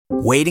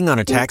Waiting on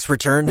a tax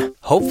return?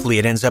 Hopefully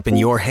it ends up in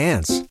your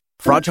hands.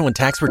 Fraudulent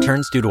tax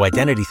returns due to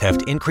identity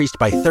theft increased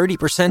by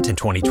 30% in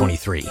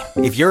 2023.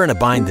 If you're in a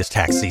bind this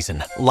tax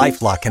season,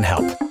 LifeLock can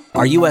help.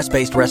 Our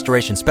U.S.-based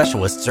restoration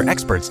specialists are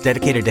experts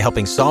dedicated to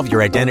helping solve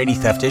your identity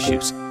theft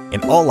issues.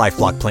 And all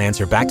LifeLock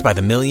plans are backed by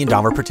the $1 Million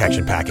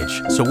Protection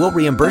Package. So we'll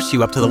reimburse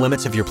you up to the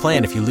limits of your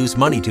plan if you lose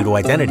money due to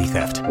identity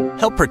theft.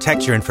 Help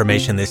protect your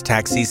information this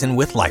tax season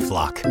with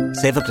LifeLock.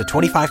 Save up to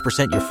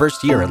 25% your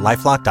first year at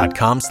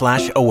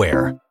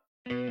LifeLock.com/aware.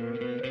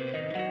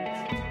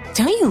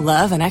 Don't you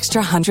love an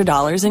extra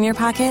 $100 in your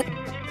pocket?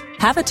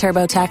 Have a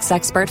TurboTax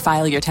expert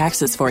file your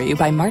taxes for you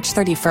by March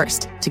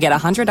 31st to get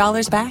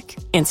 $100 back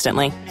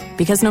instantly.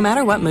 Because no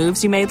matter what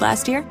moves you made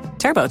last year,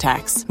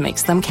 TurboTax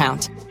makes them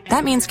count.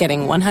 That means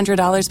getting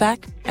 $100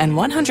 back and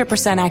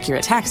 100%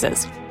 accurate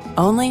taxes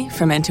only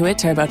from Intuit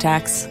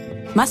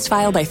TurboTax. Must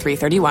file by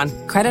 3/31.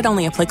 Credit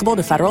only applicable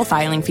to federal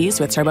filing fees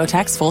with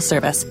TurboTax full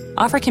service.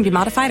 Offer can be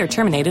modified or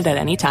terminated at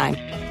any time.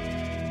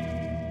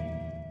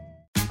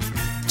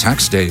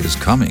 Tax day is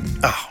coming.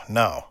 Oh,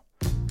 no.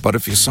 But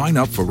if you sign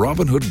up for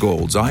Robinhood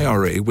Gold's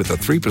IRA with a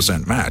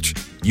 3% match,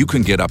 you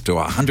can get up to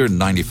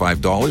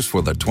 $195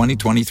 for the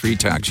 2023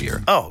 tax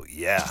year. Oh,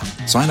 yeah.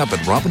 Sign up at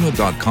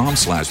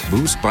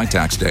Robinhood.com/boost by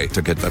tax day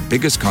to get the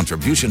biggest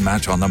contribution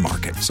match on the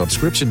market.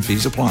 Subscription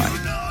fees apply.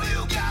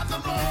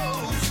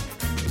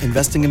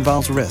 Investing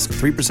involves risk.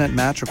 3%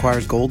 match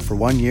requires gold for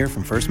 1 year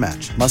from first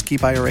match. Must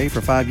keep IRA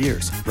for 5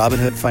 years.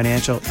 Robinhood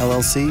Financial,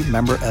 LLC,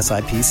 member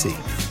SIPC.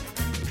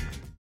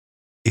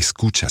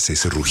 ¿Escuchas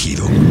ese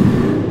rugido?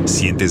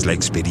 ¿Sientes la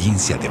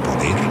experiencia de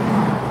poder?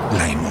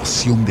 ¿La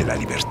emoción de la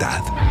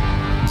libertad?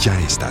 Ya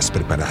estás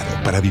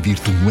preparado para vivir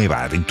tu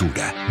nueva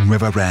aventura.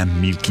 Nueva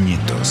Ram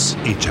 1500,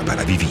 hecha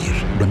para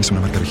vivir. Ram es una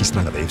marca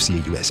registrada de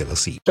FCA US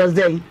LLC.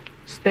 Thursday.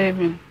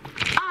 Steven.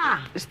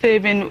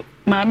 Steven,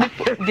 mami,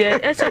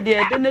 esa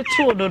dia de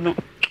todo no.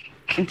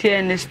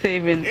 Entiende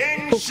Steven.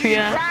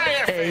 Pokua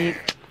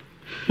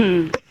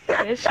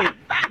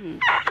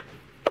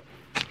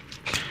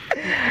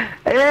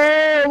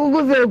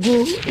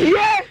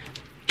Yeah.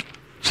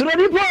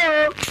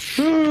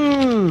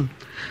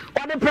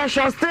 What the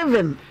pressure,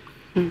 Steven?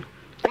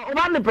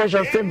 What the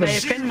pressure, Steven? My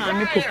friend,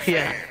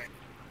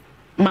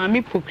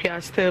 Mami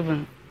Pokua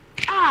Steven.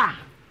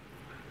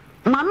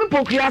 Mami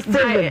Pokua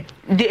Steven.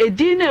 The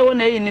dinner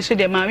one in so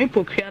the Mami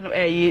Pokua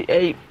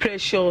a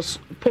precious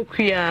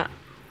Pokua.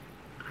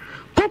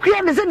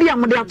 Pokua is the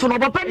young man to know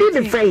what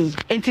I say.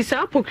 And it's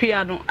a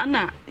Pokua no,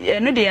 Anna,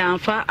 no, the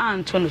Alpha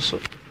Antonoso.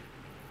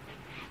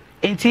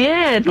 And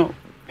no.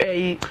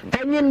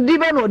 Penyon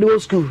Diban or the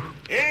school?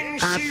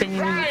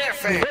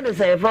 What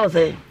is a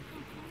false?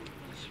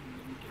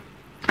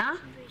 Huh?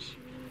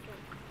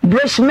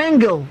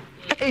 Brushmangle.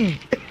 Hey.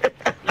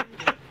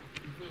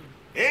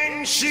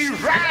 In she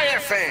Raya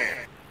fan.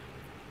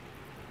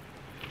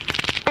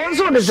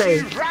 Also to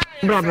say,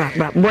 blah,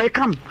 boy,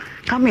 come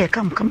here,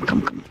 come.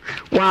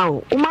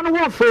 Wow, woman,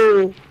 what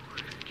for?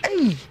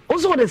 Hey,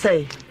 also to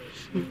say,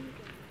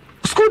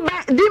 school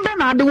back,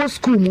 Diban, I was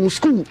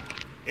school.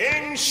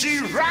 In she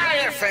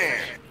Raya fan.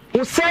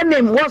 Your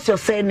surname? What's your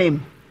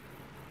surname?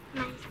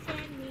 My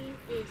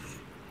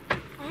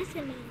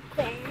surname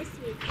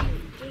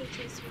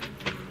is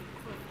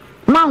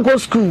Mango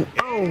School.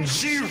 Oh.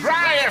 She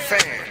Raya fan.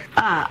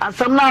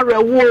 Asamna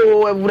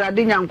rewo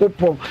ewurade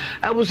nyankopon.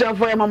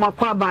 Abusafo ya mama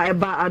kwaba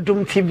eba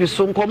Adom TV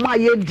so nkoma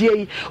ye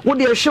die wo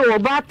de show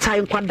oba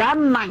time kwada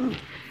nan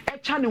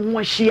echa ne ho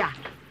ahia.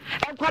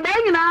 Kwada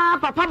nyina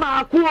papa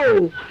ba ko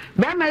o.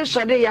 Be ma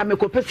isode ya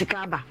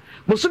mekopesika aba.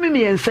 Bosumi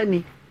mi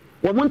ensani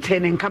wo monte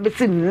ne nka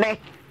besi nne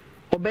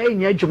obey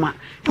nya adwuma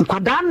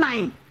nkwada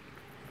nan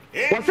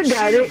wo se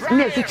gare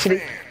ne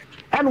asikyire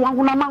en wo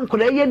hona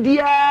mankola ye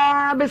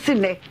dia besi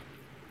nne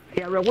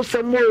ya rewo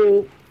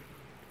semo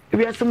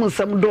ebi asem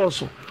nsem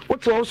dooso wo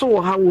to wo so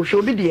wo ha wo hwe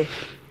obi die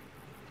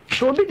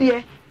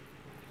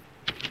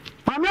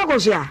mama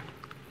akoso ya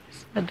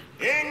ba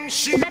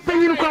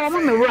panyin kwa mo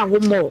me wura wo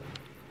mo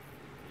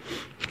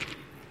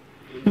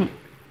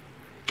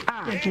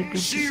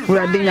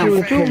Urade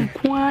nyankopon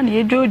kwa na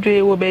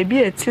ejojo wo ba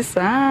bi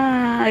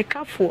etisa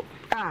ekafo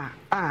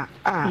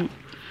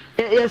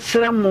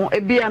yesremo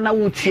ebi ana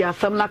wuti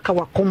asam na ka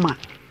wakoma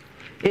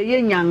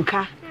eye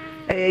nyanka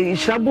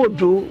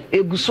ishrabodo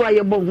eguso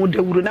ayebo hu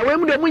dawuru na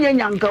wemu de munya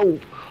nyanka o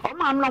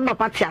ma no ma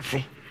pati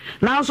ase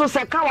na so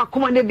se ka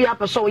wakoma ne bi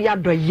apeso ya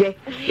doye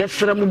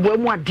yesremo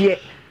boamu ade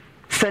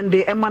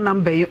sende ema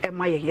number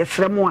ema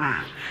yesremo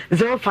a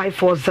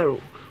 0540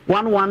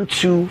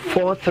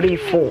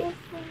 112434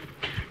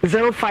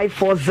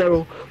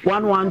 0540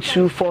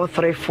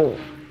 112434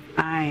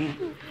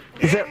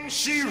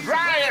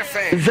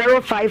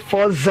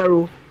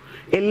 0540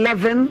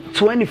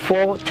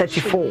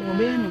 112434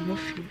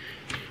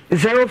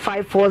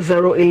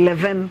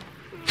 0540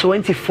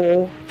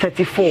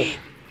 112434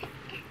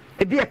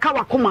 ebi e ka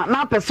wakoma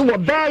na pese wo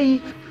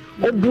bayi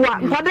obua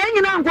kwada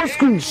nyina nko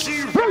school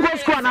nko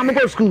school na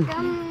mko school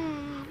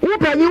wo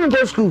pa nyi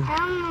nko school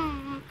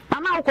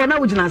ana uko na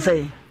ujina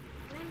say.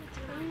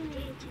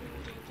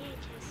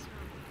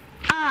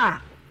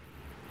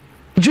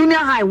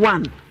 junior high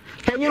 1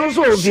 penyin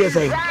so obie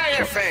say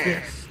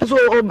so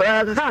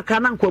ka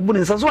na nkwabu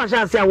ne so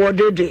ahia ase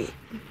awodede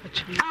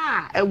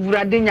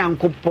awurade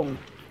nyankopon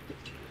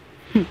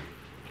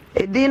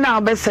edin na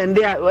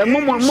obesende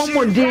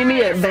momo din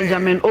ne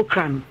Benjamin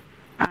Okran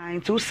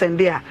into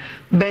send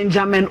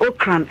Benjamin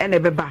Okran and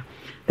ebeba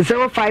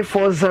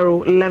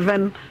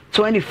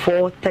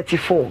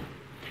 0540112434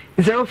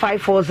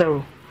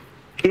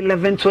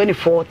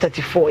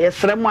 0540112434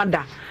 yesre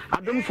mwada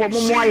adom fo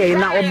momo aye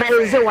na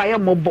obeze waye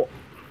mobo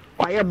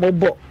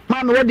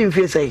ma me wodi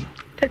mfie say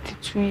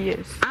 32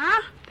 years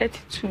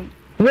 32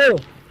 wo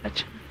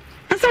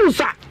asa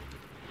usa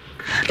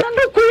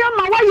nando kuya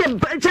ma waye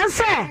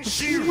chese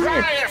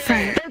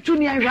etu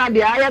ni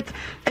ahwade ayet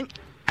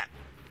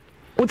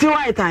uti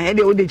waye tan e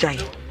de odi jai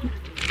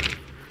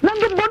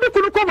nando bodu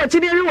kunu ko bachi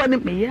ne wi woni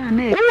me ya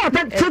na wo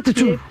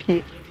 32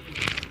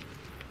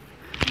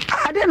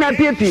 ade na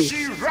piepie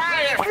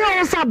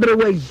oyo sabre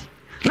wayi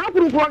na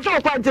kunu ko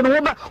so kwa nti no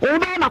wo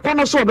ba na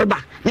kono so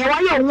beba ne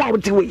waye wo a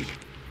uti wayi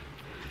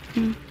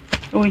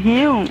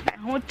ohio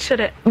ho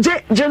chere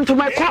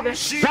gentleman ko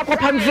na ko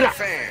pamfira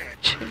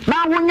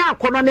na wonya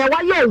akono ne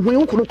waye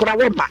ohun kunu kura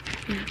wo ba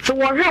so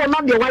wo hwe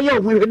no de waye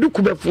ohun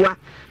eduku befua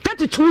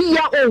 32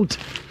 year old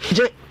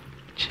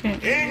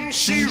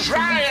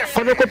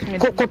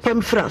ko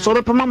pamfira so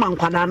be pama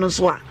mankwada no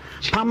so a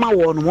pama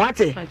wo no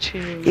wate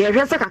ye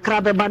hwe se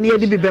kakra be ba na ye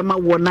di be ma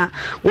wo na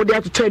wo de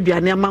atoto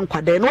aduane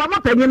mankwada no wa ma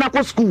panyi na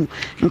ko school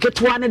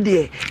nketoa ne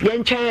de ye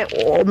ntwe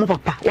omo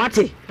papa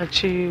wate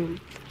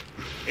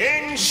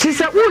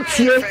Sisa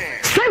utie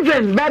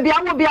 7 baby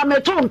awo bia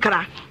meto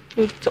nkra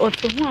oto ho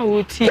a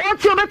wotie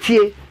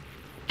otie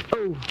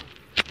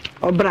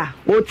obra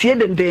wotie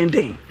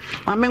den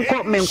ma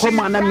menko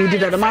ma na midi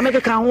da ma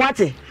meke kan ho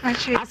ate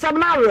asam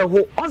na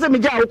areho onse me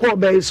gya wo ko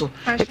obai so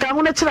e kan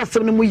ho na kira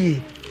asam ne mu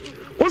yi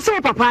wo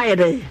se papa aye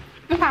dey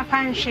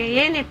papa nhwe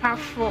ye ne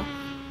pafo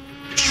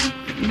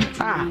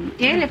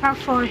ye ne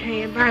pafo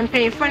hwe ba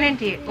mpefo ne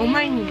de o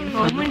manyi ba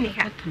o muni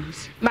ha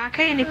ba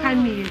kai ne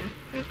pamiri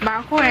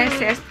ba ko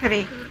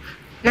SS3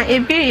 na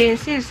ebe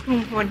yensi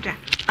school hoda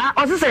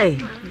o se say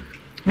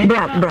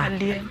bra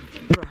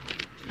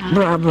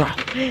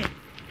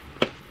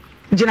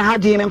jina ha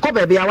di men ko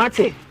baby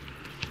awate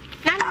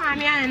na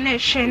mami an na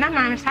hwe na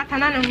mami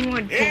satana na hu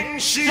ode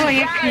no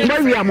ye kri ba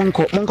wi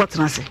amonko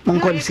tenase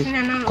monko nsi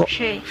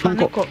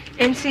monko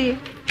enti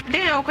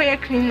den o ye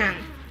kri na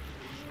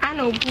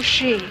ana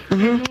obushe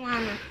no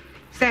ano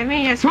 7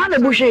 years ma na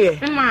bushe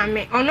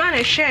mami ono na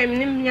hwe mi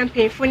nim nya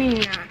penfo ni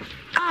na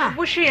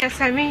bushe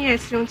 7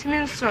 years ntimi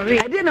nsori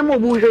I dey na mo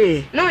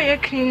bushe no ye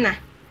kri na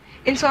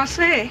enti o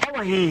say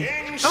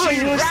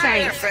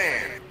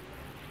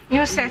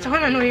new site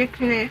hono no ye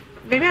kri na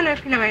baby na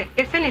kri na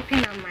e fe ne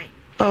pina mai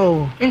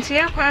enti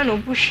ya kwa no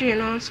bushe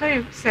no so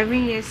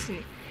 7 years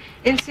ni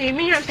enti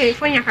mi nya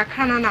penfo nya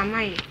kakra na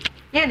mai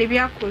ye de bi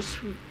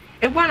akosu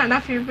ebu na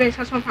fi brain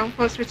so from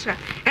hospital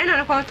e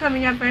na ko to mi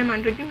nya brain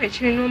man do di me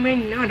chiri no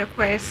mani na de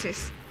ko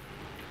SS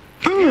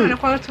na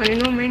ko to ni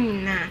no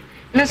mani na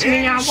Miss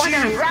Minya, what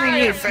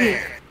I'm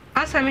saying,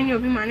 as I mean, you'll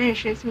be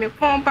managed to me,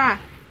 pon ba,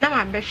 na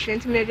my best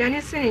to me,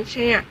 Janison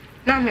chair,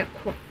 na me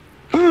co.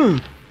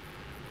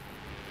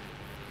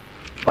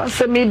 What's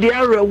the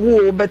media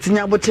reward, but in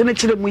your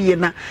botanical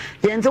muyena,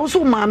 and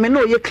also, mamma,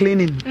 no, you're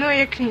cleaning. No,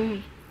 you're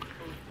cleaning.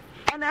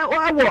 And I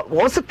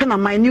was a pen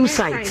on my new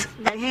site,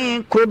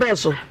 and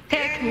Cobeso.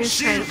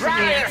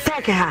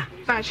 Take her.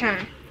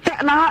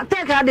 Now,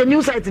 take her the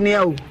new site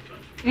near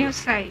new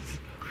site.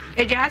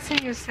 A just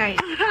new site.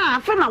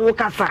 For now,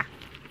 Wokasa.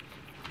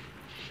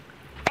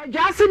 A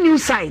just new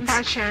site.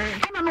 I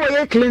don't know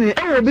you're cleaning.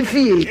 I will be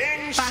fee.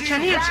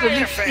 Passion will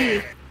be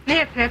fee.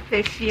 Near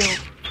Pepe field.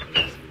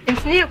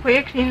 It's near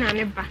quick clean and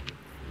a back.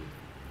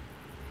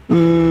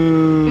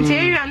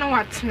 Until you know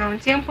what now,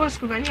 Temple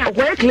School.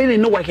 We're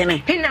cleaning no work in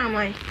it. Pin on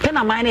mine. Pin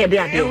on mine,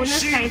 dear.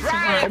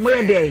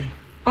 Where day?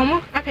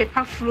 Almost a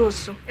paper flow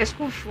so a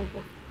school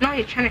football. Now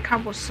you're trying to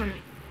cover some.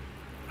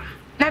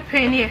 Not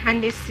pay near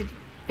handy city.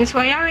 It's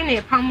why you're in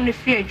a permanent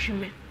fear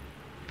dream.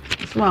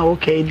 It's my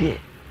okay, dear.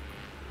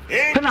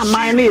 Pin on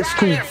mine is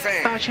school.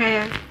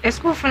 A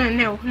school for a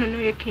nail, no,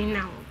 you can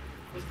now.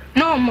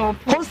 No more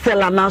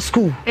hostel and now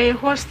school. A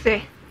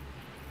hostel.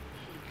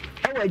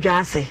 Oh,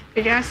 Jassy.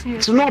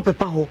 It's no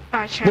paper hole.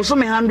 Was so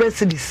many 100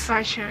 cities.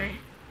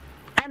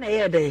 And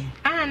a day.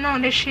 I know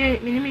the share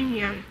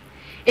minimum.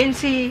 And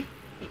see,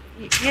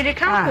 you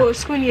can't go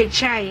school near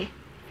chai.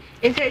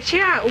 In the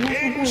chair, one of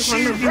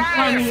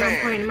the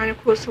point, my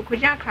course, who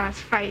could class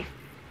 5.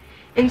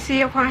 And see,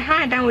 you can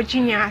hide down with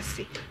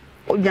genius.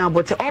 Oh, yeah,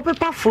 but all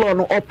paper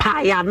floor or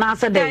pie, and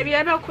answer day. We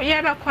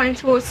ever coin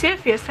to see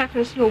if you're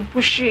certain slow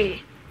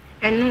bushy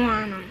and no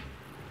one.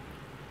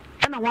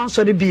 And I want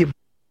to be.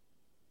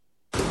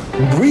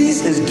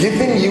 Breeze is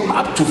giving you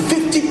up to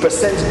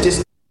 50%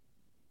 discount.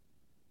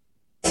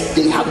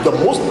 They have the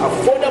most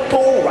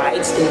affordable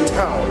rides in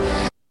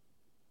town.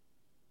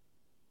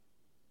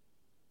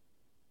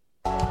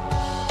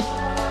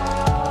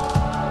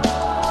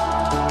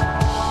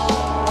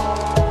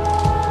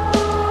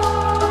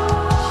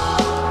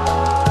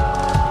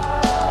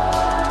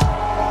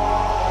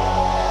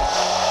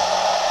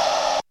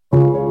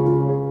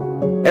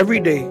 Every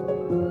day,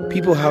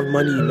 people have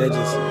money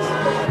emergencies.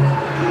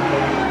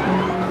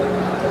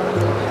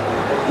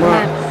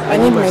 Mom, I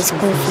need my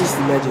school fees.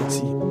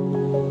 Emergency.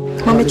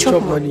 Mommy,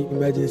 chop money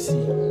emergency.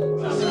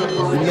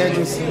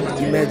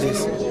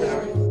 Emergency.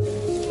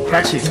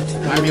 Catch it.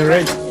 I'm your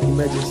rent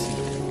emergency.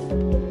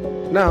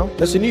 Now,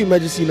 there's a new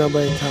emergency number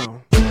in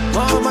town.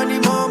 More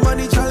money,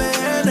 challenge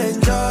and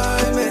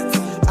enjoyment.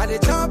 At the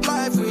top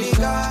life we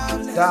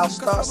got. Dial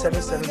star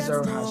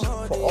 770 hash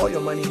for all your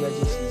money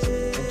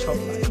emergencies and chop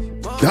life.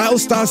 Dial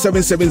star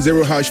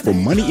 770 hash for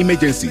money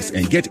emergencies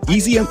and get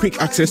easy and quick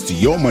access to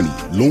your money,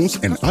 loans,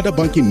 and other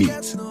banking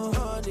needs.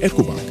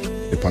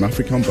 EcoBank, the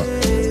Pan-African Bank.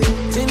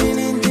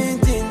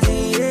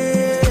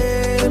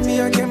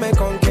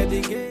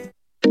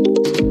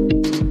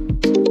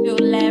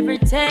 You'll ever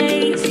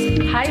taste.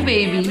 Hi,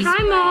 babies.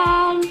 Hi,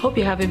 Mom. Hope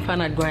you're having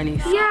fun at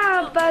Granny's.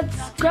 Yeah, but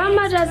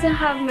Grandma doesn't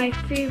have my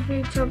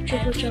favorite top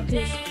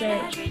chocolate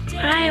spread.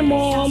 Hi,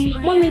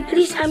 Mom. Mommy,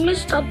 please, I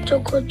missed top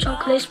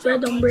chocolate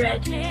spread on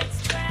bread.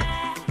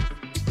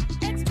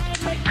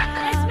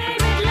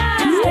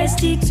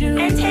 Tasty too.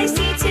 And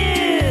tasty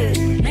too.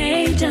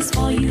 Made just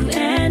for you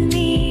and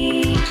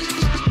me.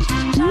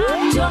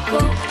 Choco,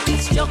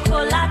 it's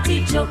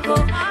chocolate choco.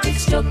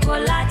 It's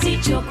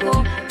chocolate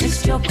choco.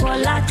 It's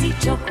chocolate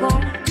choco.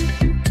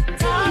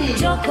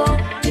 Choco,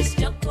 it's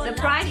chocolate.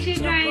 Surprise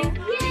children.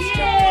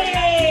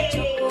 Yay!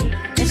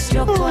 It's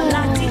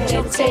chocolate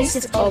choco. The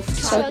taste of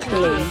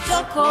chocolate.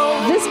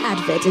 This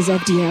advert is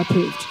FDA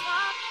approved.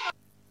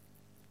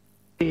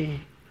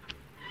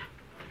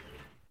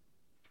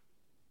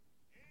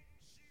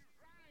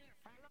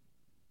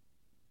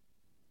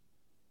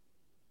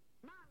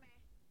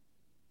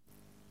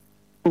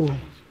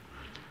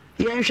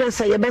 Yɛnhwɛ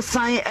sɛ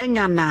yɛbɛsan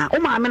anya na o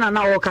maame na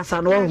na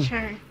wɔkasa no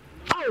ɔho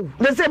oh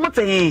de sɛ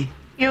mote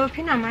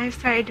Pina my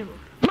side.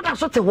 Mother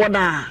so te hɔ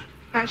na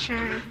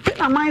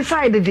Pina my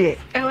side de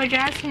was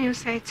just new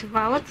side to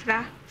what's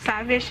that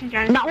salvation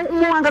na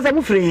mo ankasa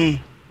mo firi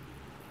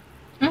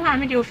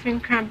Muhammad you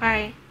think can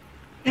buy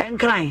and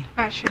cry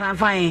can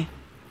find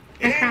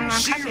o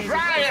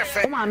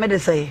maame de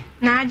sɛ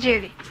na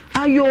jelly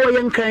ayo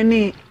yen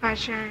krani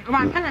fashion o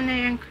papa na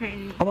yen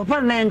krani o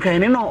papa na yen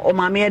krani no o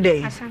maame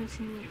de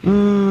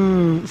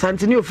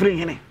Santini ofri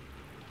hene.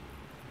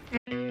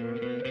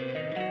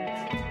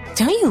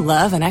 Don't you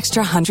love an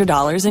extra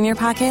 $100 in your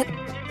pocket?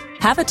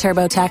 Have a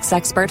TurboTax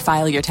expert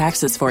file your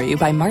taxes for you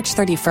by March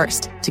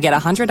 31st to get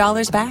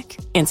 $100 back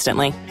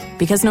instantly.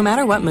 Because no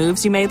matter what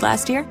moves you made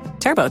last year,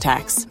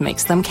 TurboTax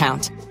makes them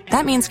count.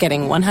 That means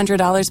getting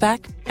 $100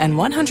 back and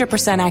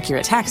 100%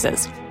 accurate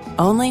taxes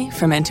only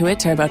from Intuit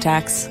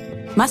TurboTax.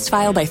 Must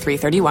file by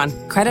 3/31.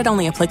 Credit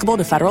only applicable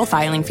to federal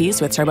filing fees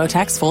with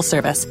TurboTax full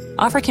service.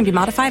 Offer can be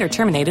modified or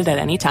terminated at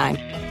any time.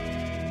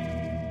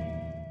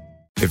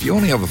 If you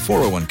only have a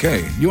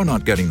 401k, you're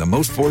not getting the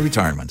most for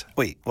retirement.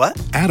 Wait, what?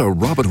 Add a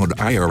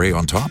Robinhood IRA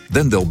on top,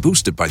 then they'll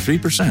boost it by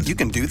 3%. You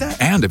can do that?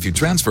 And if you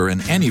transfer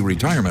in any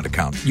retirement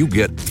account, you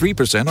get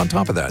 3% on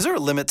top of that. Is there a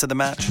limit to the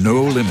match?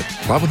 No limit.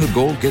 Robinhood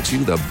Gold gets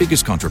you the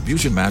biggest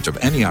contribution match of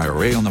any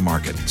IRA on the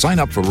market. Sign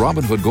up for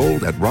Robinhood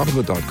Gold at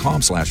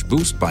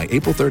Robinhood.com/boost by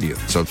April 30th.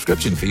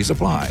 Subscription fees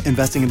apply.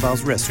 Investing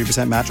involves risk.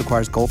 3% match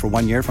requires gold for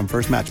 1 year from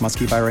first match. Must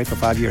keep IRA for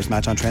 5 years.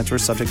 Match on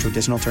transfers subject to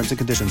additional terms and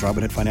conditions.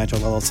 Robinhood Financial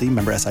LLC,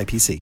 member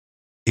SIPC.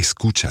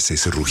 ¿Escuchas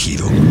ese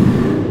rugido?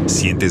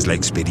 ¿Sientes la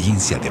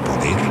experiencia de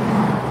poder?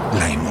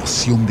 ¿La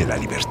emoción de la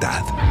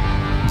libertad?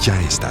 Ya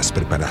estás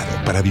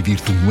preparado para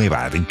vivir tu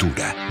nueva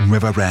aventura.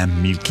 Nueva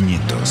Ram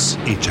 1500,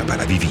 hecha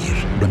para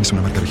vivir. Ram es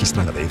una marca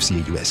registrada de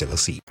FCA US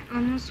LLC.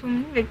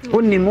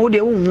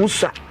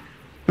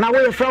 Na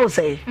we frau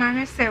say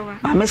Mama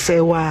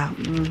sewa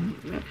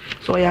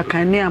so ya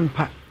kan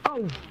ampa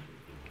oh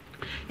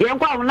yen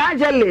kwa na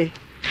jelle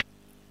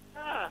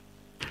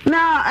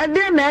na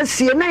ade na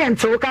asie na yen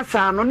tewo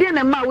kasa no de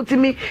na ma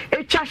wutimi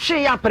etwa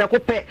hwe ya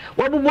prekope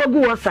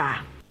wabubuagu wo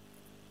sa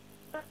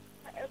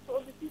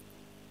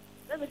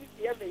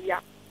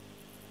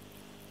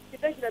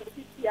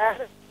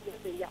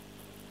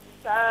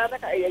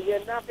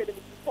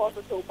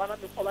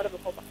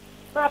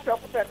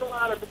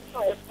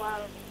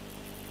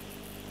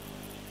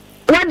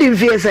What did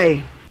you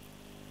say?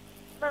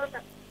 I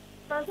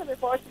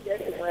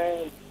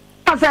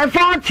said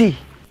 40.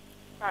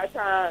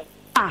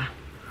 Ah,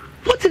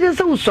 what did you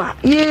say, sir?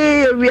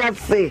 Yeah, we have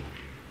say.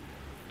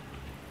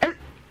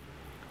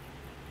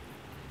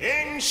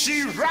 In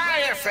she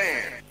Raya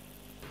fan.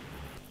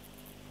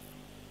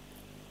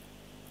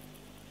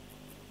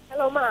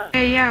 Hello, ma.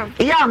 Yeah,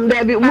 I'm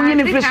baby. We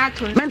need to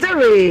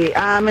mentally,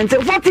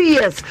 40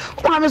 years.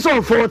 Oh, I'm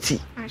so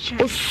 40.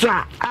 Oh,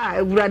 sir,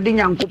 Radin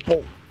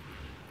Yankopo.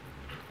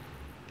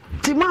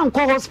 Ti man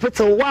ko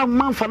hospital 1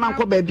 month for na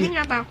ko baby.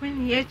 Nya ba ko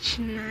ni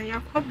na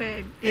yakọ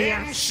baby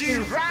ya.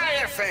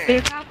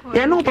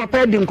 Ya no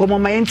papa di nkomo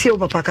ma enti o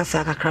papa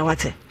kasa kakra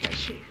wate.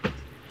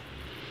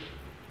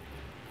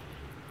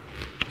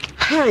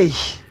 Hey.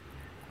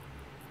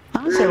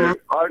 I'm saying.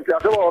 I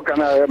don't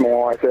can I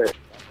more I say.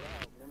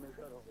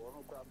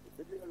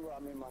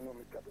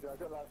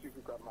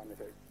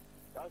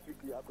 Last week,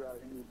 I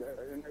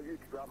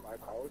grab my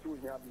car. Also,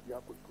 we have the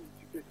apple school.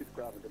 She takes it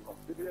grab the mom.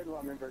 Did you know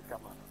I'm in first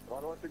come on?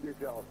 What was the day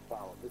of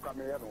power? You come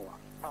here, no one.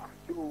 Ah,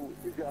 so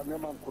if you are no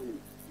man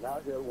queen, now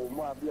there will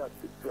more be a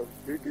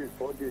 3 days,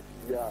 4 days,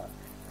 yeah.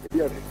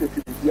 Yeah,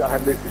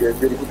 100 years,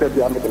 they put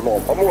the arm at the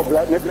mom. I'm more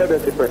glad never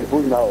let the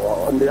people now.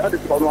 On the other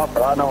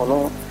one,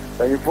 no,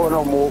 and you for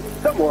no more,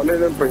 someone let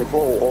them pay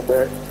for or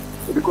bad.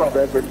 Because I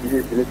have 20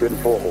 years in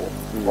 24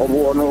 or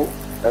more, no.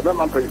 NC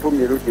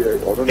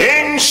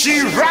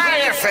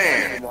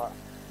fan.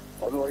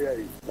 Oh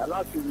yeah.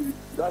 Last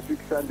week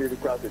Sunday the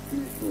crowd the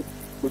teach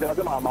but I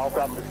don't know how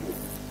come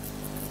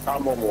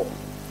I'm more.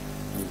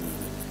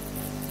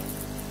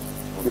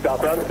 Because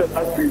I said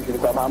last week in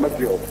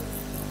Kamamajo.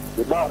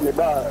 The bar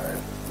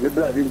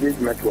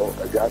engagement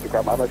was I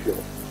come Amateur.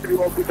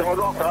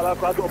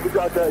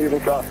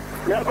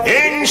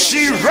 NC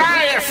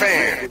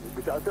fan.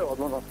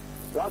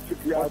 Last week,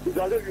 yeah,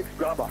 the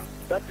grabber.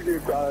 That's the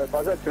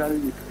Bazat.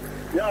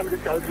 Yeah, I'm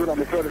just calculating on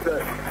the first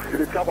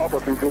the top up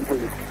of the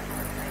company.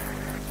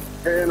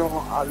 You know,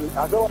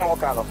 I don't know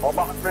kind of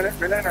about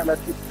Melena.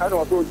 I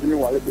don't know you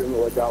while it's in the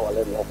Jawa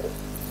level.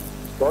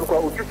 Don't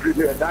go to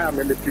free a diamond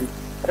in the team.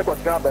 I got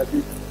Sabbath.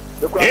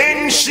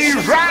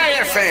 NC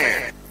Riot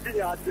fan.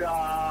 Yeah,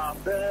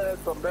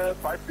 some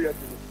 5 years.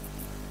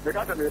 The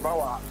cat me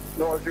about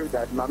no do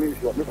that, Mammy.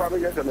 The family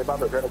gets about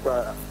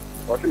the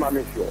or to my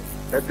mission.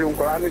 At the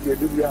Uncle, they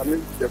do the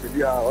army, the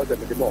video or the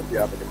mom, the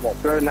mom.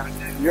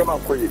 You're my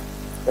queen.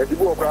 At the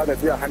book, I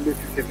had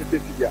 150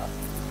 years.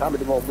 I'm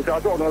the mom, which I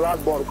don't know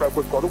last born crack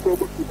with Coruco,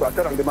 who are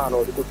telling the man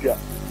or the Kutia.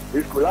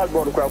 This could last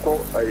born crack,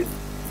 I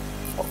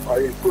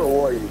school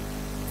away.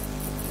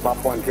 My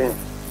point came.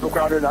 Look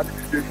out at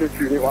the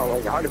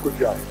situation, how the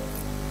Kutia.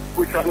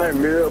 Which I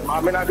name,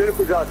 I mean, I didn't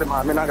put out the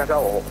man, I got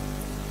all.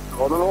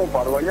 NC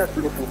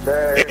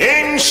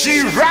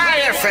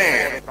Riot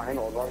fan.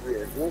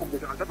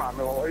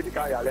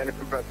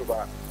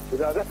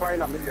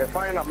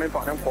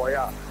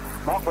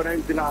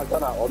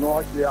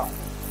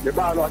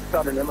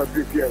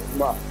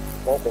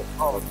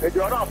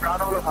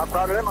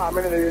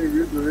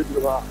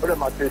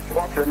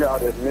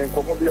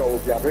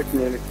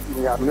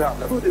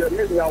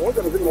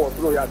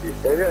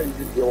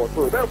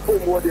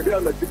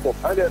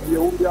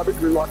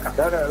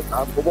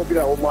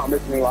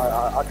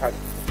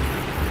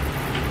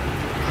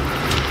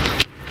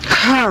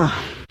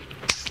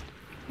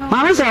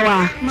 Mama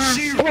sawa.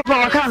 Opa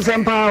wakanse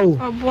mpa o.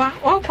 Oboa,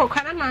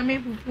 okokana mama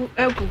ebubu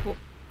egugu.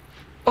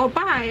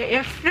 Oba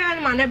ye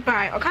friend man e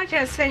bai. Oka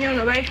che senyo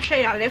no bai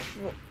hwe ya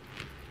lefu.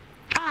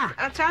 Ah,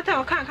 atata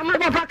oka kama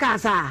papa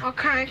kasa.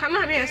 Oka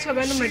kama me so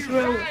be no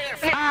madura wo.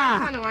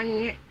 Ah, na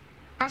wanye.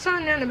 Asa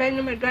ne no be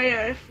no madura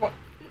ya lefu.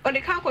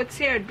 Odi ka ko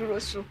tie aduro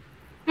so.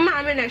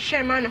 Mama na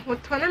hwe ma ne ho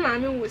to na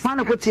mama wo.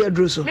 Ma ko tie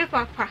aduro so. Me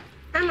papa.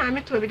 Na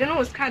mama to bi de no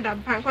wo ska da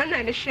ban. Ko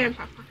na de hwe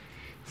papa.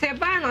 Se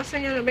ba no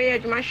senyo no be ya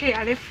djuma hwe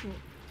ya lefu.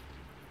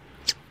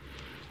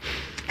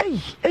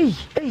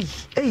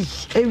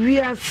 Hey, we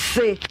are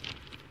say.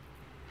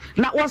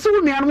 Na wasu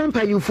nuanu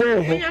mpanyufo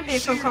ho. Nya be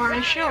so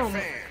kwa show.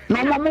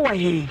 Na mama wa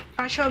he.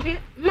 A show bi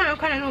ma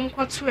kwa na no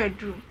mkotu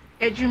aduru.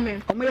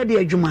 Adwuma. Omo ye de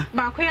adwuma.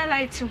 Ba ko ya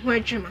light hu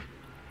adwuma.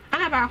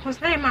 Ana ba ko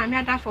say ma me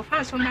ada for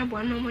fans so na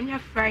bo no mo nya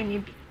fry ni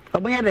bi.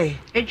 Omo ye de.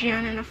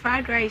 Adwuma na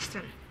fried rice. E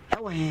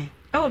wa he.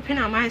 E wo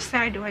pina my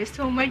side wa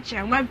still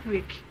maja wa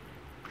break.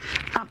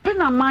 A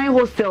pina my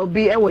hostel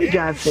bi e wa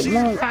jase.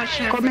 Mo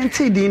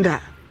comment din da.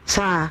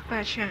 Sa.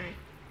 Passion.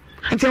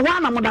 Nti wa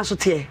na moda so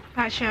te.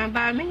 Passion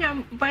ba menya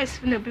boys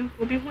na bi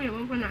obi hu ye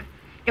mo na.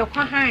 E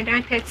kwa han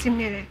dan 30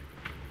 million.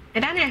 E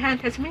dan e han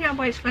 30 million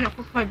boys for na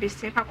kokwa bi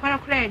se pa kwara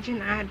kura agi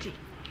na adi.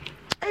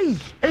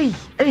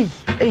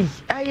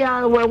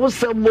 Aya we wo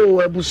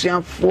sebo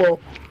abusuafo.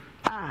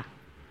 Ah.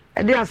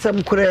 E dey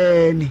asem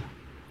kura ni.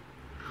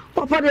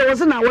 Papa de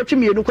was na watch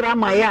me enu kura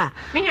maya.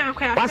 Menya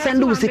kwa. Wa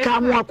send u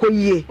sika mu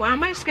akoyie. Wa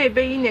ma sika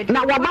be yi na.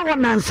 Na wa ba ho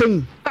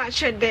nansen. Ba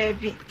she there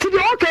bi. Ti de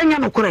o kan nya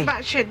no kura.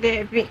 Ba she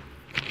there bi.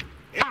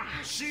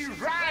 NC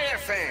Riot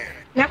fan.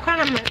 Na kwa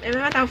na me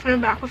mata fun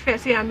ba ko fe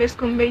se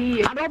ambesco mbe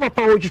yi. Ado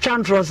papa wo twitwa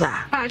ntroza.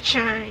 Ba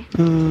chan.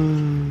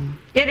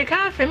 Ye de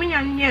ka fe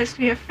menya yes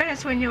ye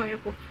first when you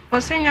ko. O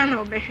senya na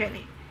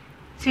obehwele.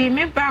 Ti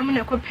me ba mu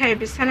na ko pe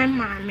bi sana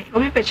maame.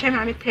 Obi pe che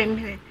maame 10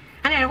 million.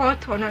 Ana e ko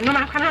to no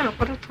ma kana no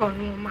ko to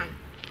no man.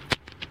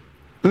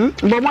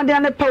 Bo mo de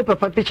na pe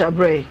papa picture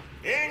bray.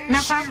 Na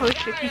kwa ko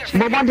picture.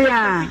 Bo mo de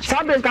a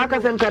sabe ka ka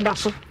sem ka da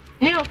so.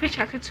 Ne o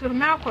picture ketu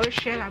ma ko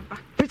share la ba.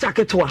 Picture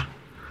ketua.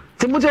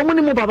 Ti mo te mo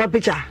ni mo papa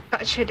picture. Ba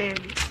che de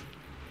bi.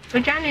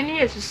 Ojane ni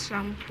yesu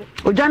sampo.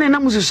 Ojane na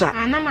mususa.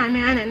 Ana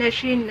maame ana na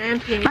hwe na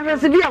mpe. Na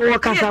se bia wo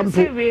ka sampo.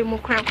 Se we mo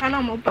kran kran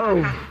na mo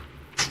ba.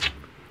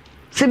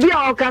 Se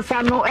bia wo ka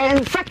sa no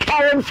en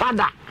second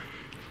father.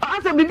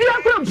 Asa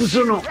bibia kwa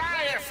mpuso no.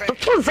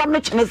 To sam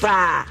ne chene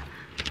sa.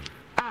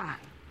 Ah.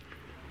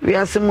 We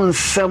are some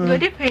nsam. No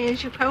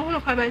depend you kwa hu no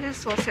kwa ba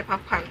so se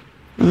papa.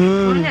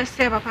 Ona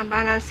se papa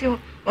balance o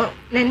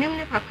na nim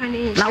ne papa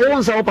ni. Na wo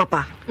nsa wo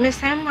papa. Me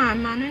se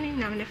mama no ni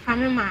nam ne fa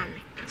me mama.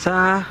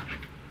 Sa.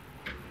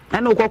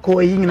 Ana ko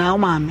ko yi nyina wo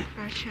mama.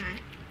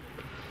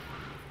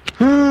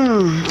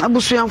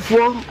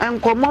 abusuanfo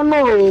enkomo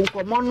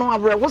no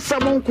abre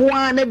wosam nko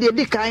a na de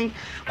dikan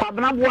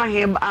kwabena bo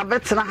ahe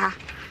abetena ha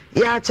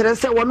ya kire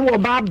se wonu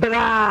oba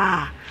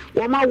bra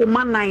wo ma wo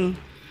manan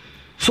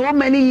so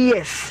many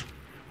years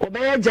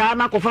obeye ja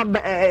na kofa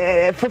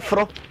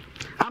foforo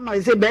ama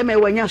ze be me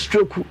wanya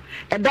stroke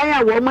edan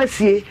a wo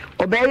masie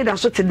obeye da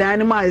so te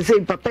dan ma ze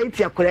papa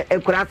iti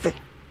akurate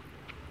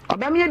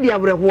obame di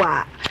abre ho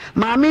a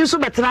maami nso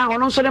betena ho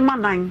no so de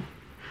manan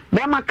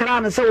be makra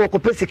na se wo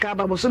kopesika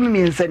ba bo so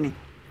miensani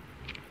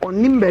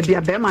onim ba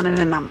bia be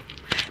manan nam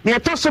na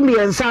eto so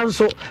miensa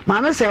nso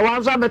maami se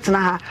wa zo betena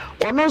ha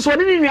ono nso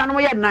ne nuanom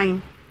ye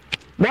nan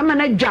be ma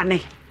na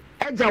dwane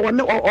eja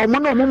woni omo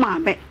na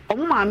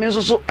omo maami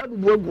nso so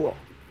abubuaguo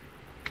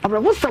abra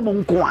wo sabo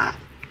nko a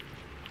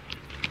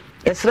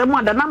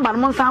esremo da number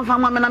no nsan fa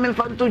ma me na me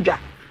fa ntodwa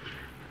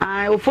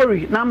ai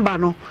ofori number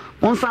no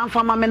nsan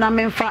fa ma me na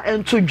me fa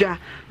ntodwa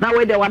na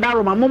we de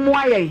wadaroma momo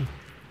ayen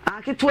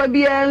aketwa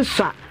bi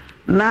ensa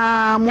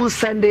na mun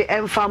sende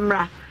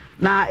enfamra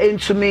na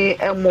entumi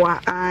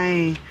emwa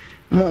ai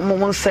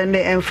mun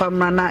sende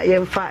enfamra na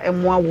yemfa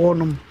emwa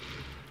wonum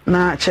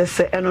na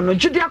chese eno no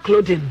Judia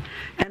clothing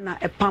ena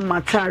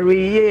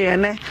epamatari ye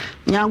ene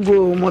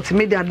nyago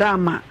multimedia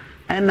dama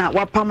ena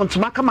wapam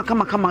ntuma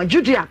kama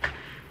Judia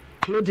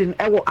clothing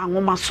ewo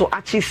anwoma so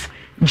Achis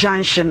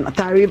Junction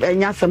tarif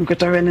enya sam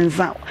kwetore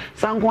nsa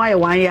sanko aye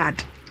 1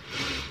 yard.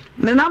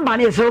 The number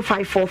is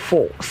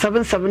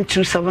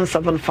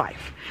 0544-772775.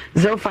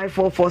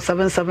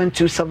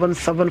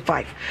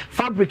 0544-772775.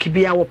 Fabric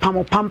bia wo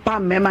pampa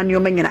mema ni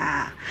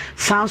omengina.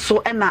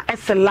 Sanso ena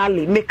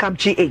Eselali makeup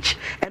GH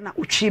ena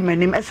uchi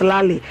menim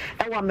Eselali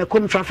ewa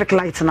mekom traffic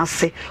light na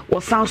se. Wo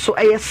sanso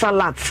eye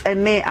salads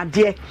ene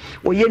ade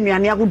wo ye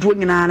nuane agodo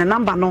nyina na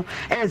number no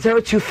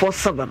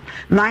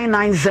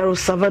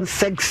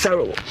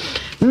 0247-990760.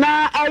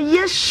 Na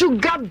eye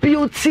Sugar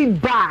Beauty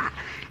Bar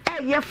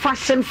eye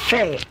fashion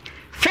fair.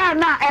 Fair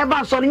na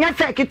eba so nya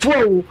fair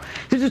kitwo wo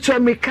tutu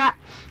America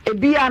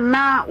ebia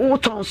na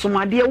woton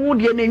somade wo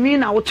de na nwi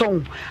na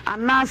woton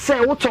ana se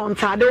woton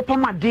tade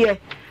opamade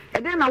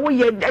ede na wo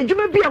ye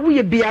adwuma bia wo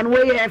ye bia no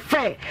wo ye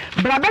fair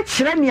bra ba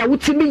kire ne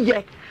wotimi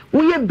ye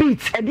wo ye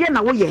beat ede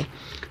na wo ye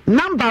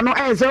number no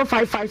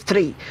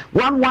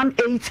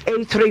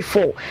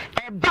 0553-118-834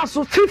 eba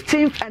so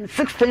 15th and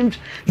 16th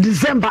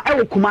December e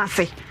wo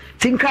Kumasi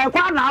tinkai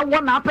kwa na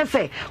awo na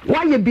apese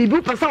wa ye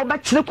bibi pese wo ba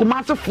kire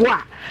Kumasi fo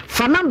a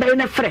fa number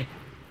ne frɛ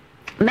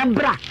na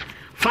bra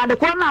fa de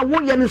kwa na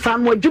wo ye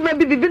nsan mo adwuma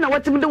bibi na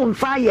watimi de wo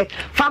nsan ye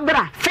fa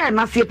bra fa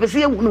na se pese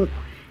ye hunu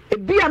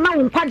ebia na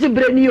wo nkwaje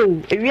bre ni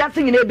o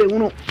ewiase nyina ebe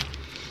hunu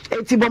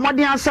eti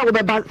bomodin asa wo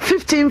beba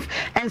 15th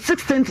and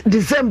 16th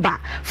December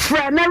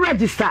fra na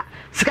register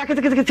sika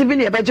ketekete bi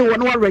na ebeje wo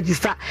no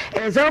register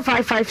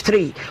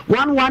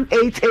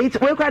 0553-1188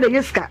 we kwa de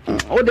yeska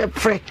o de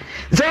fra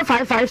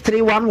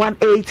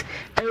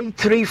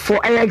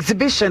 0553-118-834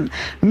 exhibition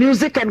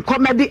music and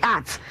comedy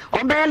arts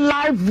on their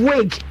live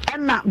wig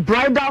and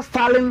bridal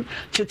styling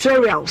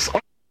tutorials.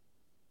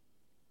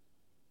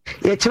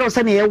 Ye chiro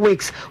say na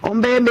wigs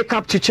on by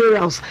makeup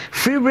tutorials,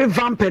 free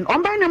revamping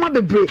on by nema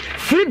bebre,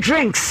 free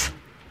drinks,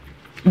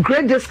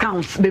 great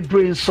discounts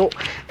bebre so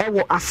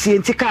ewo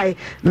asientikai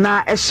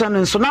na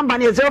ehye so number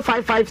na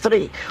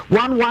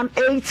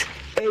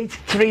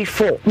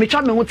 0553-118-834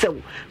 mitwa me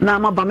hotel na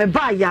maba me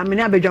ba ya me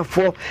ne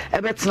abedwafo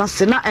ebetena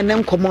se na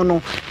enem komo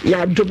no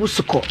ya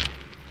dobusuko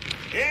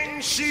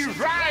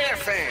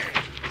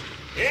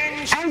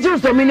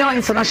Angels Dominion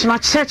International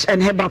Church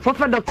and Heber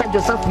Prophet Dr.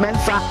 Joseph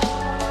Mensah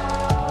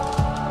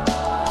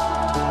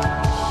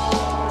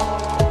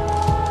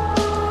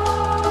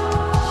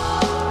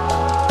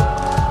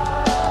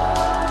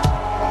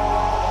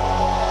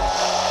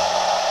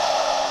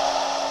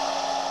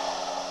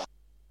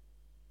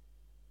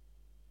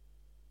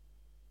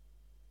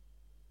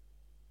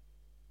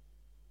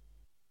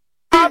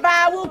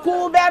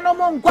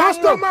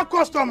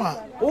Customer.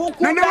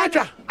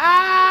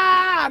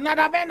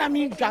 Nada bena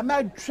mincha,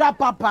 me trap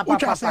papa.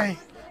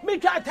 Me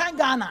try 10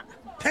 Ghana.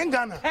 10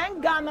 Ghana.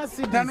 10 Ghana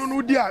cedis. Then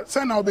no dia,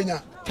 send now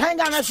benya. 10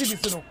 Ghana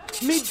cedis no.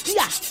 Me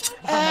dia.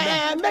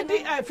 Me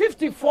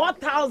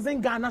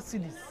 54,000 Ghana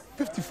cedis.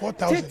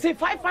 54,000.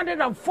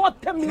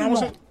 540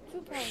 million.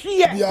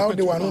 Here. Yeah,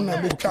 the one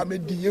na me ka me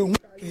di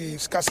e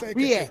skase.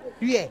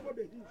 Yeah.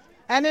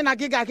 And then I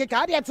kika ade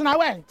tena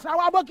we. Tena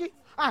wa boki.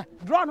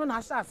 Draw no na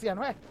asase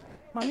no we.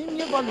 Mami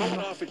mi volume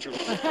no.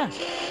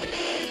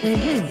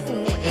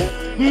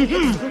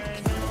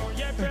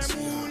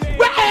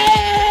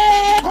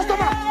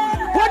 Customer.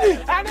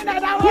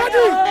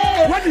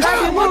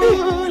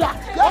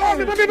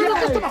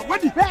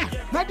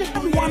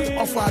 One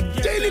of our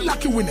daily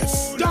lucky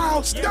winners.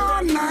 Dial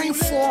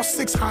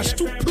 *946#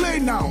 to play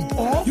now.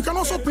 Or you can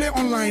also play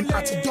online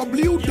at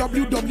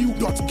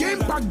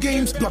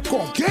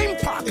www.gamepackgames.com. Game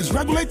Park is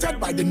regulated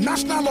by the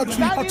National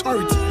Lottery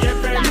Authority.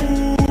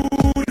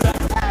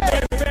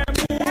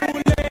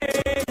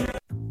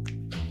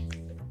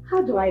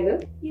 do I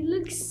look? You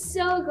look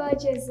so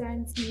gorgeous,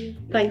 Auntie.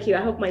 Thank you.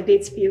 I hope my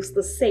date feels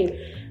the same.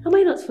 Am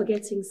I not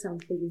forgetting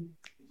something?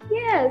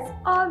 Yes,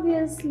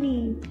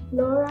 obviously.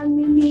 Laura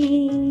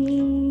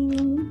Mimi.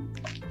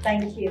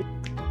 Thank you.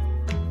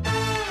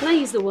 Can I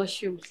use the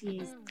washroom,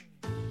 please?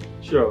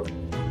 Sure.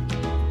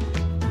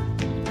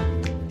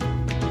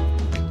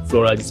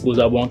 Flora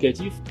disposable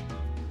handkerchief.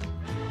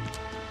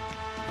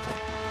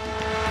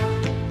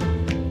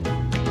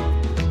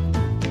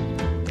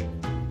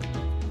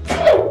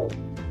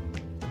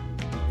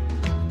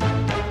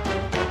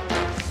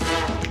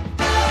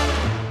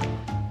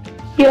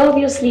 You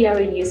obviously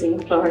aren't using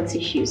Flora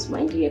tissues,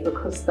 my dear,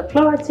 because the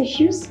Flora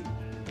tissues,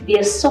 they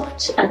are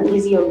soft and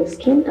easy on the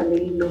skin and they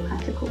leave no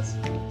particles.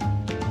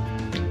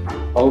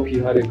 I hope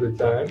you had a good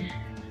time.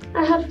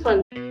 I had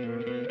fun.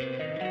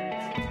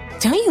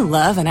 Don't you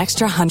love an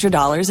extra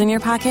 $100 in your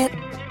pocket?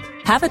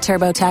 Have a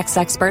TurboTax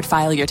expert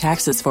file your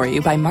taxes for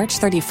you by March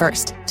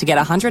 31st to get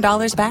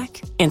 $100 back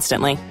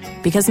instantly.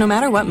 Because no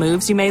matter what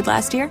moves you made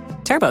last year,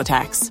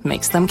 TurboTax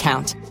makes them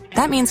count.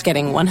 That means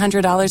getting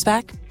 $100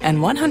 back and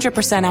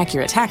 100%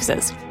 accurate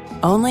taxes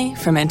only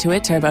from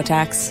Intuit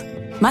TurboTax.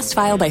 Must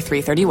file by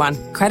 3/31.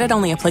 Credit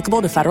only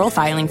applicable to federal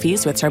filing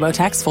fees with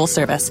TurboTax full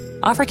service.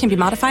 Offer can be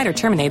modified or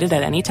terminated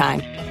at any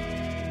time.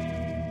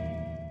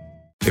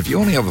 If you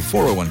only have a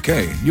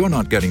 401k, you're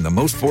not getting the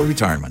most for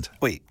retirement.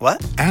 Wait,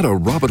 what? Add a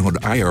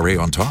Robinhood IRA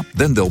on top,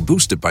 then they'll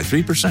boost it by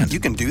 3%. You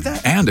can do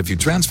that? And if you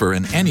transfer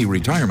in any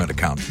retirement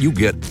account, you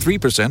get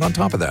 3% on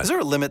top of that. Is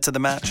there a limit to the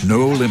match?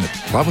 No limit.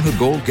 Robinhood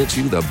Gold gets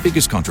you the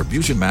biggest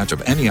contribution match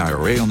of any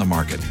IRA on the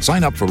market.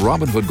 Sign up for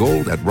Robinhood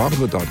Gold at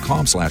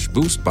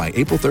Robinhood.com/boost by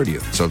April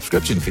 30th.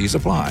 Subscription fees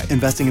apply.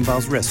 Investing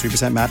involves risk.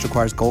 3% match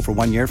requires gold for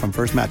 1 year from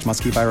first match.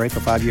 Must keep IRA for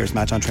 5 years.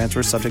 Match on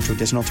transfers subject to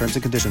additional terms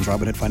and conditions.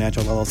 Robinhood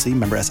Financial LLC,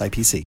 member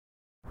SIPC.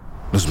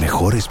 Los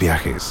mejores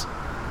viajes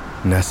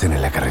nacen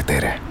en la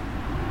carretera,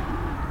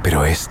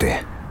 pero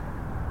este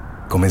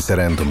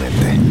comenzará en tu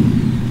mente.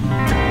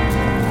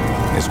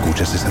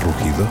 ¿Escuchas ese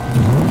rugido?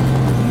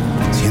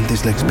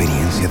 ¿Sientes la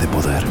experiencia de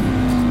poder?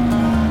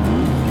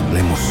 ¿La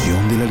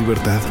emoción de la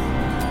libertad?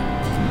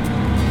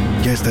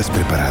 Ya estás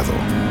preparado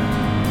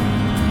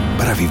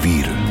para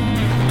vivir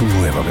tu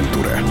nueva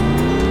aventura.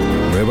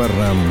 Nueva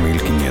Ram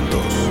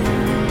 1500.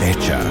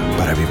 Hecha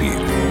para vivir.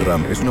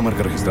 Ram es una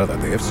marca registrada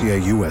de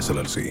FCI US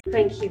LLC.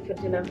 Thank you for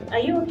dinner.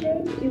 Are you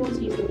okay? Do you want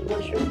to use the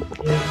washroom?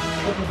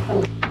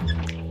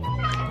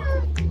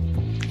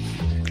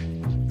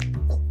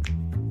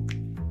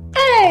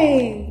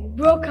 Hey,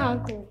 broke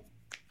uncle.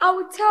 I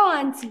will tell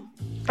Auntie.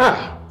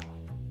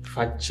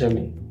 Fat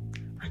Chemi.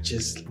 I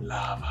just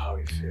love how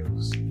it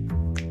feels.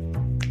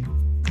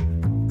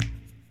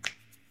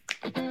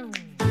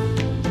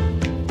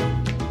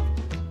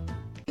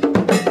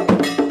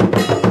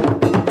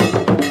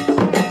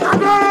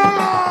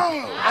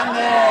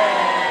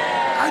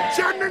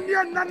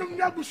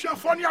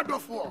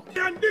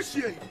 And this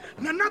year,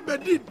 Nana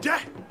Bedi de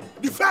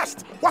the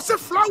first was a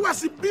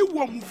flowers be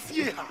warm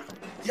fear.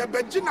 Ya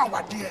Begina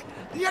Wadia,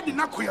 near the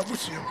Nakoya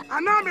Bushim.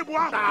 Anami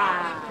Boa,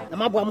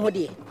 Namabam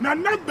Hodi.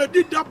 Nana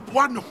Bedi da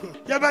Buano,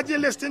 Yabaji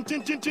listing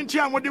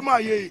Tintin with the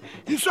Maye.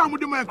 You saw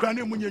with the man crying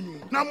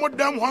Munyu. Now,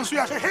 Madame once we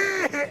are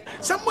hey,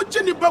 some more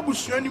Jenny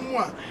Babush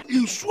anymore.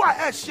 In Swa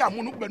Asia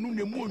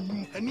Monubanu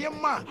Moon, and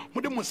Yama,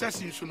 Madame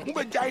Sassi,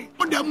 Mubajai,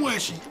 Madame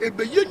Washi, a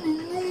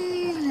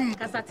Bayan.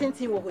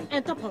 Casatinti will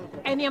and Topon,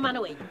 and your man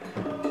away.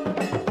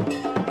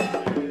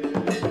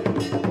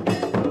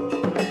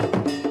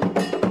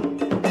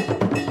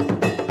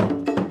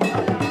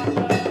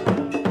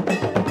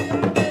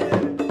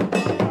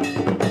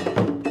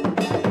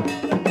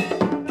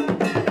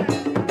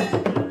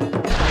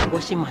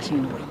 Washing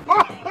machine away.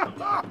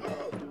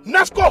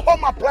 Nasco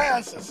Home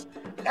Appliances.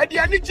 Eddie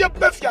Anija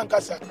Befian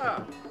Casa.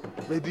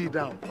 Bedi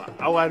down.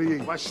 How are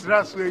you? My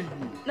stress way.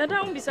 Na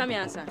down bisa me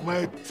answer.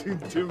 My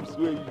team's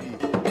way.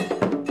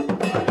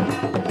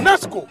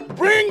 Nasco,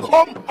 bring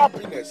home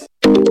happiness.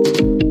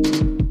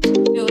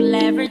 You'll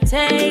ever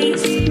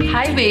taste.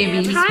 Hi,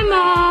 baby. Hi,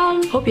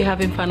 Mom. Hope you're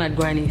having fun at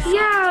Granny's.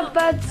 Yeah,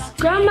 but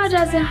Grandma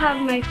doesn't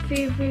have my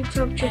favorite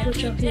top chocolate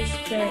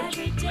spread.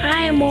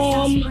 Hi,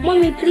 Mom.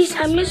 Mommy, please,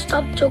 I missed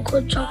top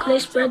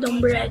chocolate spread on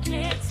bread.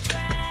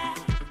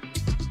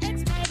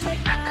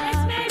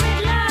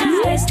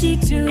 Tasty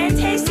too, and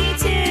tasty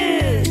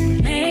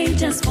too. Made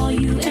just for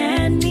you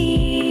and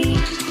me.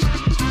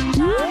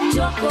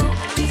 Choco,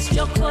 it's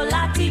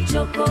chocolate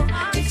choco.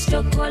 It's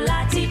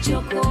chocolate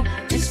choco.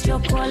 It's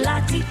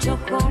chocolate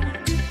choco.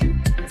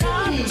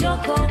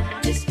 Choco,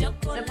 it's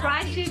chocolate.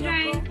 Surprise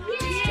children!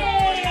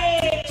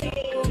 Yay!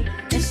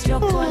 It's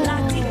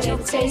chocolate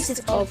choco.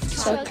 Taste of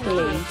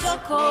chocolate.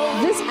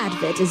 This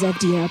advert is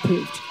FDA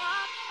approved.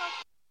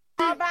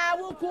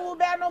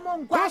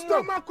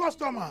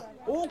 Customer.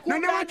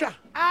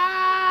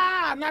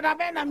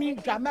 Nadabena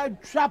Minka,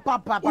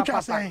 Papa. What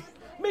you say?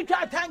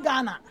 Mika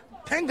Tangana.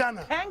 10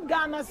 Ghana. 10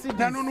 Ghana cities.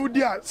 No,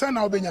 dear, send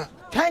out Benya.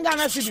 10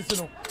 Ghana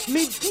cities, no.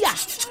 Media.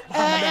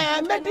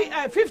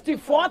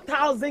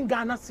 54,000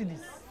 Ghana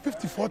cities.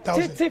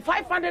 54,000.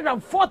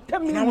 540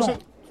 million.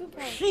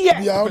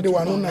 Yeah, the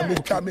one who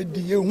make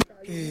you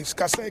is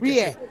Kasa.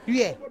 Yeah.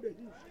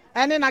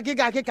 And then I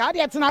get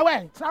it's now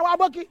way. So I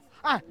boki.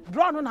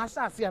 Draw on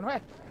assassin.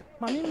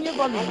 Mammy, you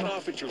volume.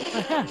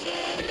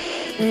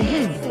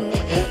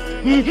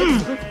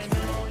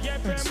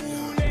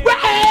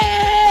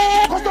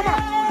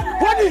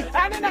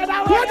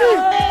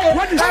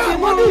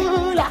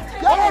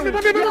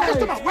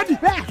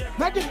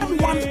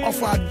 One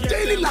of our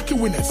daily lucky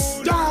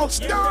winners. Dial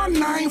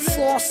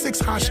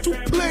 *946# to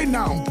play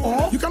now.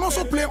 Or you can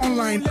also play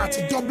online at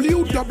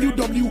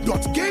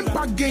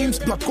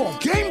www.gamepackgames.com.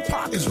 Game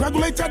Park is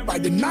regulated by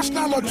the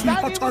National Lottery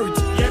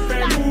Authority.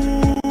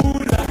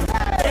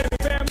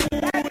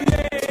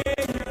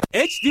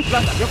 HD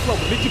Plus at your club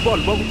with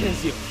ball ball can a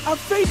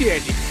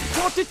faded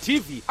 40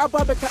 TV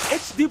Ababeka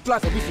HD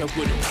Plus with your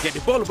good. Get the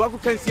ball ball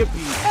can see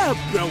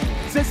brown.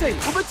 Say,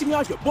 over to me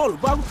out your ball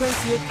ball can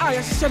see I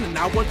am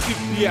now want to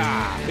be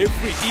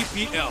every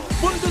EPL,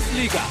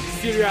 Bundesliga,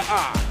 Serie A,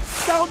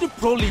 Saudi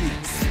Pro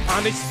League,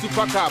 Spanish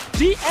Super Cup,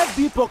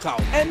 DFB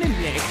Pokal, and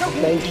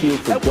thank you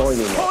for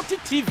joining us. 40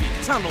 TV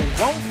channel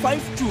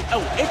 152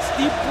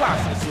 HD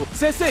Plus.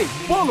 So say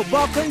ball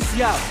ball can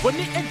see when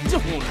the edge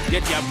of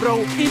get your bro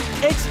in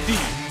HD.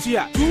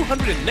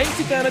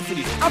 290 Ghana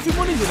cedis. Afi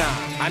money now.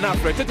 And I'm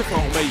protected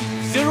from me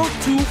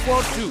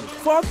 0242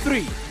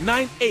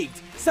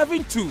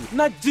 439872.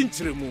 Na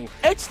jinchiremu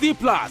HD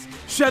Plus.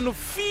 Shano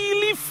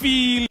feel.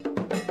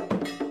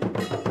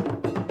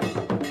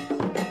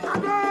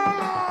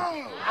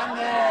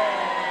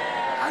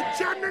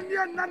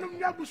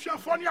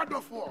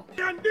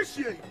 And this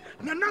year,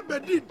 Nana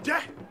Bedi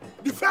de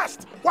the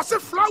first was a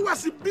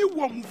flowers be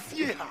warm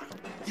fear.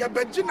 Ya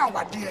Bejina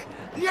Wadia,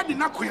 near the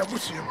Nakoya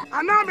Busium.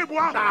 Anami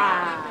Boa,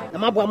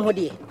 Namabam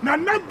Hodi.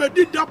 Nana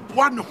Bedi da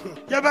Buano,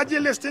 Yabaji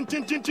listing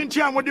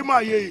Tintin with the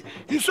Maye,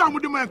 you saw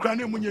with the man crying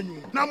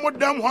Munyu. Now,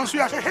 Madame once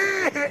you say,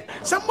 hey,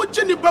 some much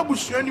any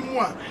babus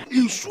anymore.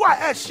 You swear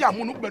as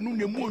Yamu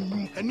Benuni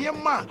Moon, and near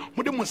Ma,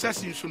 Madame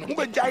Sassy soon,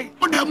 Ubajai,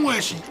 Madame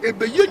Washi, a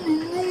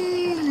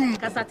Bayan.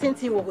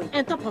 Casatinti will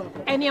enter upon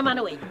any man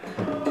away.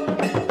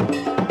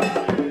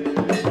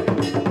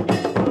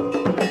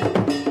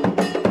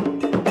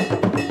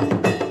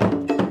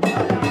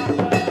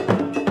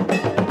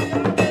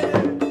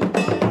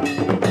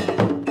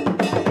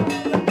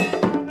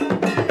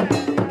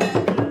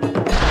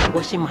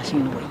 Washing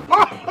machine away.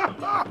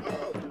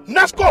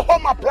 Nasco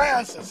home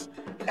appliances.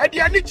 And the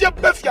Anija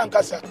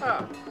Befiancasa.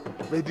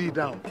 Medi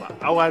down.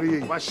 Our ye,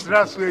 my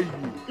stress way.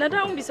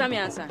 Nadam be some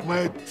answer.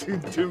 My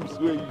Tim's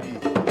way.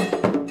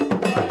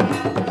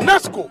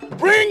 Nasco,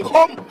 bring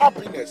home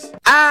happiness.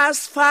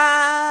 As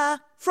far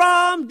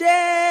from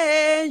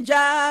dangerous,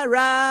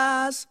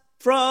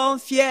 from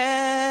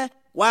fear,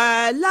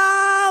 while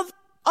love,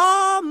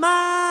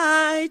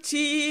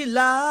 almighty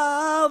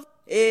love,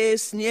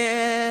 is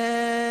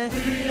near.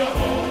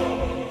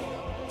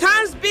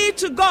 Thanks be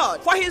to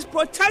God for his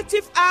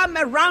protective arm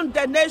around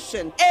the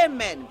nation.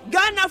 Amen.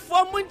 Ghana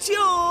for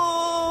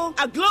Muntio.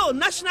 Aglo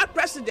National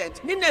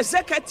President, Nina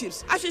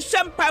Executives,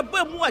 Ashishempa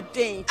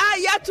Bumuadin,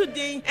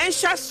 Ayatudin, and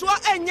Shaswa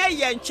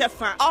Enye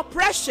Chefa.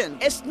 Oppression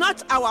is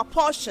not our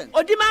portion.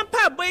 Odiman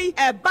Pabwe,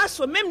 a bus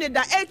for Mimni the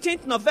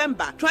 18th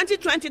November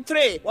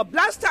 2023, or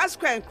Blasters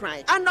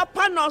Cry, and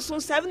upon us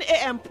on 7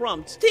 a.m.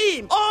 prompt.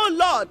 Team, oh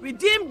Lord,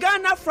 redeem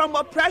Ghana from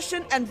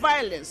oppression and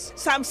violence.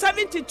 Psalm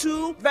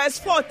 72, verse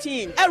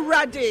 14.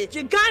 Erade,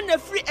 Ghana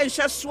free and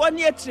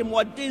Shaswani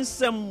Trimodin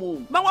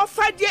Semu.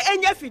 Mawafadi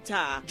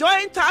Enyafita.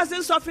 Join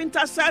thousands of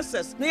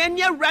intercessors.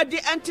 Nanya ready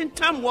and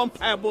Tintam one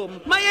pabum.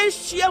 Mayan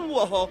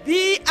Shiamwoho.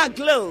 Be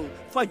aglow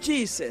for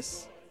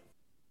Jesus.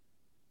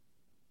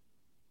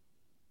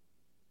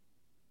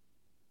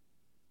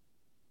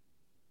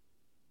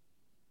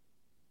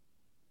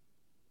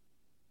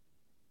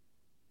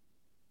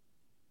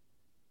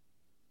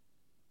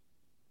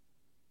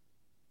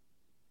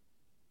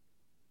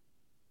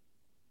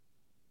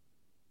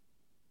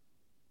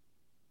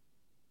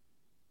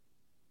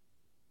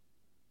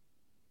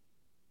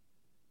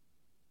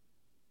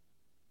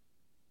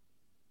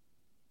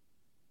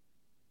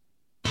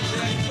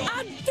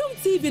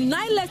 TV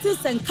 9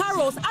 lessons and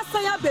carols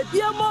asaya baby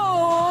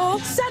mo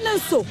channel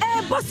so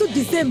boss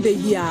December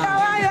here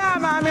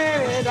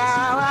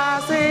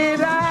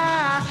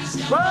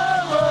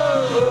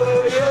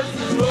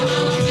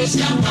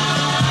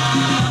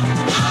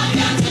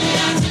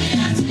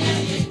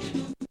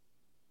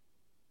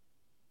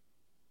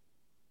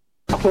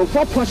for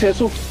what process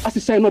so as to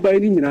say no by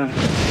any na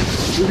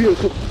we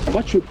also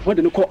what you what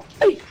the call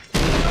hey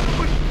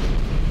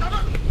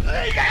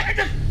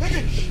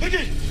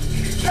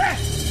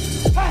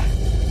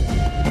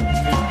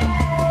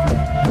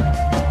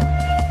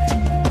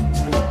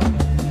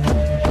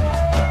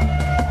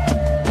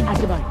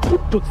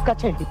to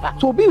skache nipa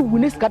so be wu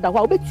ne skada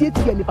wa obetie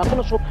tie nipa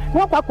no so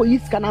na kwa kwa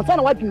yiska na nsa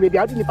na wa dwere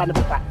bia nipa no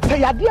papa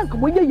te yade anka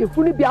monye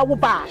yefu ne bia wo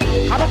ba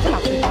abata na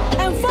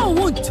emfa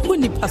won't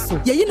nipa so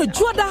ye yi no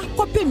juoda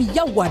kopem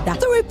ya wada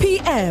 3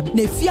 p.m.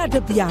 na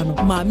fiada bia no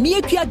ma me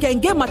akua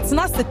genge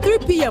matena se 3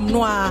 p.m.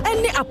 no a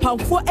ene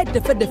apamfo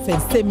edefe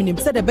seminim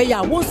se de be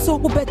ya won so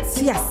wo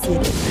beti ase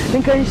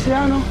nka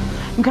nhira no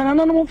nka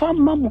na no fa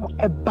mamo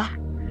eba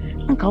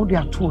nka wo de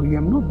ato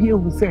yam no bia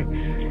hu se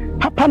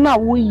papa na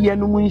wo ye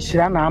no mu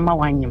nhira na ama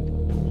wanyem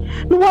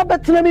no wa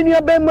betena me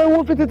nua be ma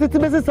wo fitititi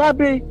be se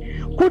sabre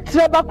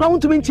kutre ba kwa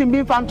ntumi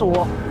nchimbi fanto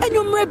ho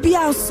enyumre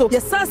bia so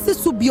yesase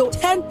subio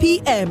 10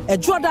 p.m.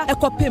 ejuoda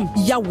ekopem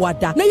ya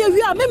wada na ye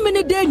wi a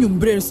memene de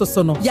enyumbre nso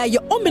so no ya ye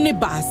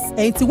omnibus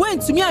enti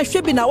wentumi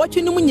ahwe bi na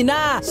watwenum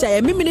nyina sha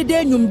ye memene de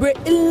enyumbre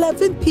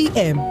 11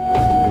 p.m.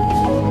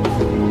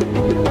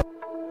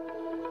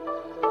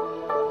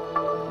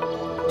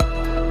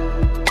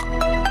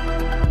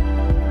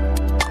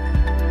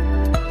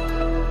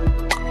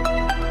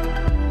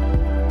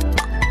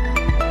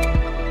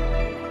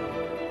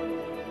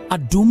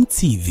 Adum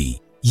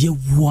TV, ye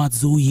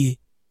wazoye.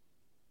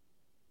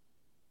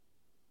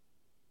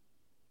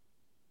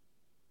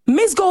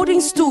 Miss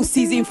Golden Stool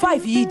season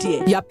 5 yi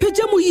de ya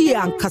pejemu yi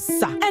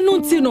ankasa enu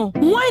nti no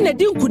wine na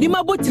din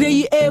kunima botire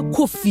yi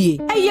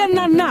ekofie eye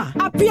nana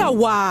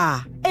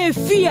apiawa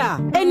efia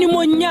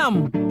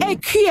enimonyam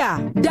ekia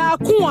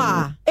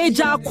daakua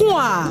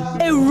ejakua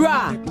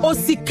ewra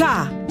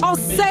osika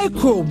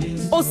osaikrom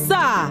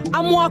osa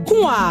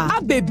amuakua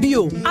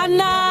abebio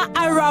ana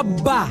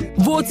araba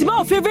vote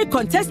my favorite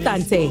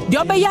contestant the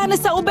obeyane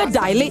se obe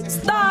dial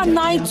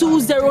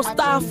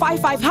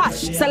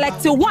 *920*55#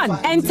 select 1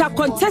 enter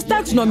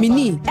contestant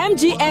nominee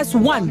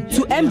MGS1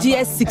 to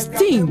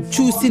MGS16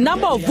 choose the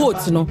number of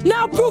votes no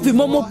now approve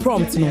momo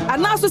prompt no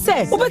and also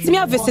say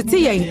obetimi visit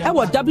yen e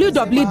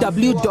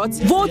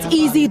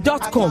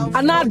www.voteeasy.com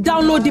and now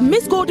download the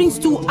Miss Golden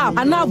Stool app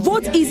and now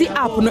Vote Easy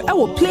app no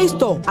e Play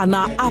Store and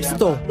now App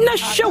Store na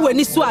show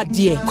any so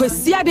adie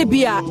kwesi ade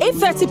bia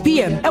 8:30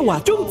 p.m. e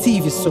Adum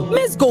TV so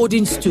Miss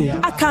Golden Stool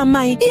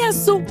akamai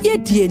yeso ye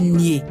die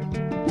nie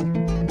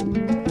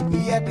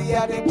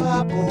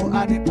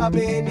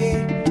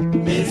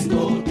Miss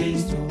Golden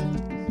Stool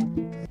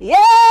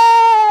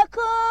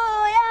ku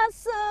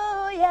yasu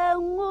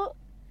yangu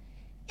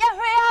ya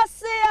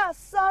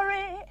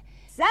sorry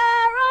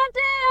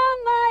Sarode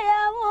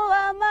amayamu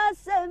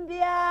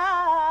amasembia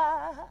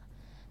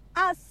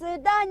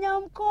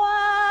asidanyom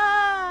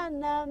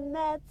kwana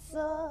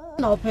metso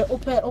na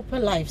ope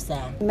life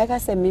sir meka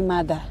se mi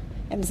mother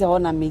em se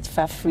ona meet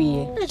for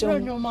free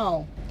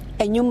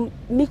enyum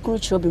mi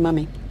kru bi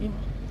mame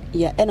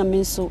yeah ena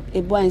me so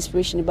ebu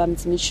inspiration ba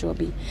me sure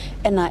bi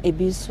ena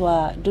ebi so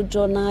a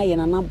dojo na ye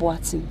na na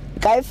boatin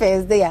kai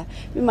first day a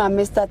mi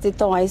mama started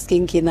ton ice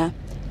cream kina.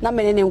 The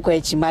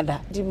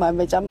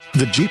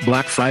Jeep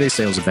Black Friday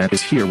sales event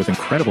is here with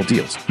incredible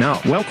deals.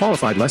 Now,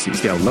 well-qualified lessees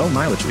get a low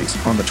mileage lease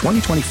on the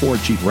 2024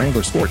 Jeep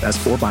Wrangler Sport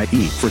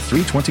S4xE for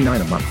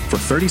 $329 a month for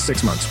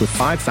 36 months with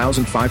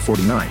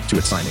 $5,549 to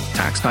its signing.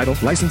 Tax, title,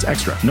 license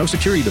extra. No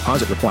security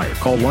deposit required.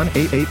 Call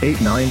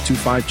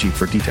 1-888-925-JEEP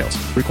for details.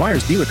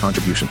 Requires dealer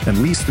contribution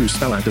and lease through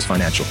Stellantis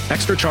Financial.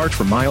 Extra charge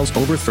for miles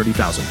over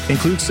 30,000.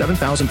 Includes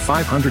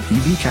 7,500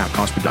 EV cap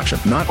cost reduction.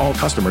 Not all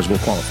customers will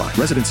qualify.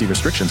 Residency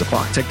restrictions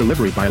apply. Take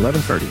delivery by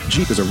 11:30.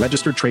 Jeep is a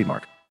registered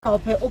trademark.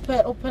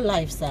 Open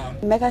life, sir.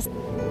 Megas.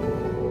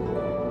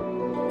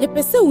 Ye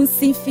pese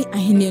unsin fi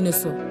ahene no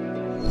so.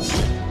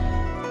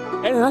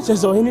 Na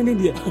chezo ahene ne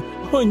dia.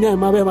 Onya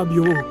ma be ma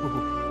bio. E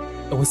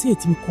wo se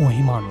etim ko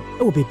ahema no.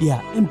 E wo bebi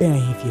a embe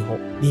ahefie ho.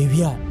 Na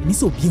ewi a ni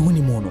se obi hu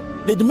ni mo no.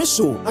 Le de me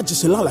show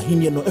agisela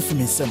ahene no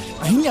afimi nsem.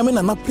 Ahene a me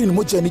na pre no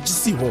mo je ni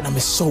gisi ho. Na me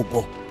show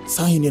bo.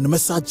 Sa ahene no me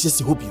sa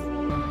gisi ho bio.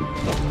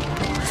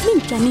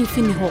 Min tani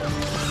fini ho.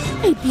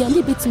 Ebia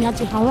ne betimi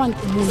age hawan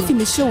mu fi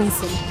me show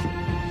nsem.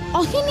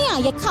 Ohini a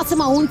ye ka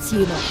sema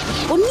wontie no.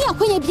 Oni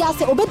akwanya bia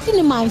se obedi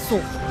ne man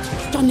so.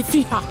 Johnny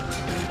free her.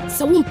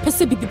 Se won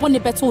pese bibi bone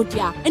beto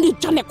dia ene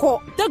Johnny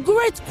ko. The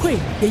Great Queen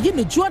ye yi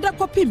ne juoda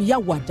kopim ya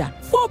wada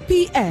 4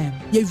 p.m.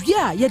 ye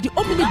wia ye di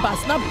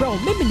omnibus na brown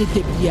memene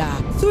de bia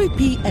 3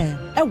 p.m.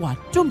 e wa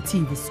Adum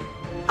TV so.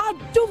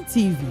 Adum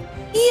TV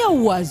ye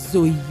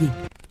wazoye.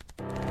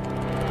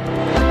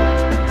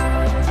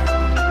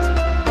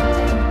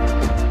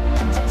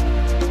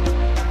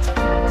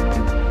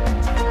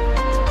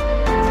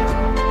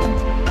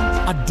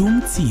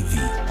 Adum TV,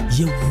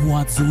 ye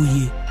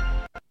wazoye.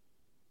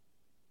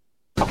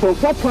 From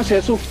what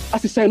process so as I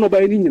say no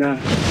by any na.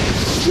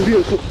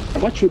 You so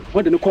what you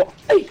what the call.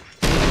 Hey.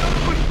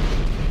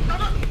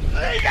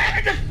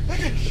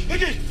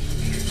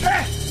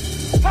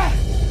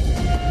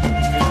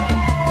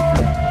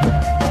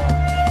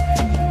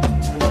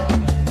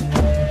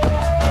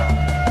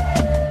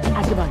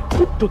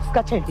 To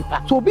skache nipa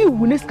so obi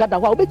wu ne skada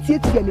wa obetie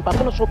tie nipa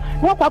so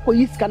no kwa kwa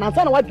yi ska na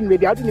nsa na wa dwere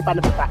bia odi nipa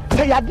ne papa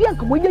te yade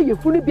anka monye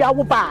yefu ne bia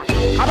wo ba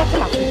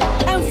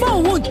And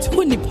for one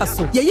 20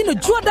 paso, Yayino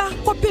Joda,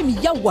 Kopim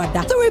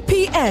Yawada, 3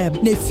 p.m.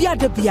 Nefia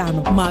de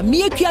Piano,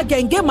 Mamia Kia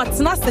Genge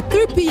Matnas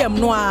 3 p.m.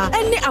 Noir,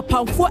 and the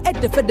upon 4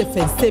 at the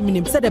defense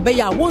seminim said the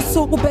Baya won't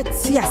so bet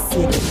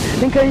Siasi.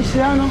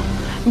 Nkaisiano,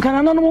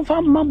 Nkanano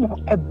fa mamo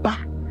eba.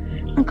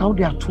 Nka wo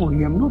de ato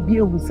yam no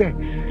bia hu se.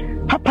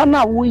 Papa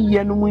na wo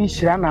ye no mu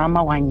nhira na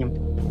ama wanyem.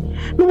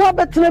 No wa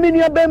betena me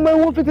nua ba ma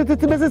wo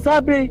fitete be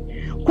sabre.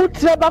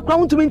 Kutra ba kwa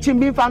ntumi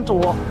nchimbi fanto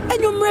wo.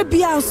 Enyumre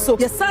bia so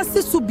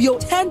yesase subio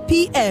 10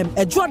 p.m.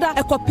 Ejoda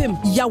ekopim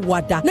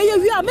Yawada. Na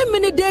yewi a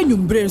memene de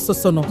enyumbre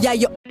so no. Ya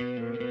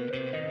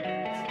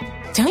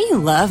Don't you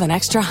love an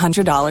extra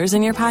 $100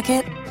 in your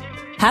pocket?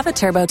 Have a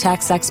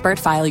TurboTax expert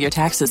file your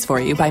taxes for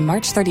you by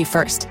March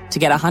 31st to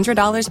get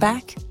 $100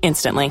 back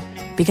instantly.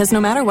 Because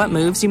no matter what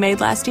moves you made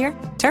last year,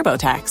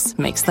 TurboTax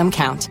makes them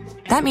count.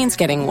 That means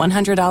getting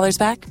 $100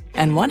 back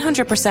and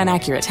 100%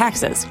 accurate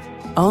taxes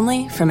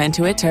only from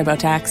Intuit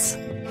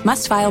TurboTax.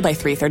 Must file by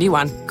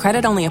 3/31.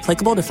 Credit only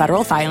applicable to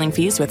federal filing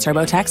fees with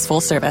TurboTax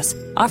full service.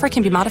 Offer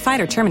can be modified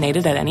or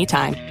terminated at any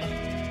time.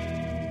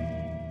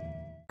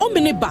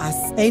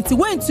 Minibus, and to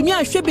went to me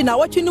and Shebi now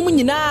watching the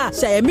Munina,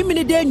 say a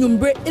minute day,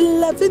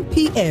 11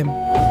 p.m.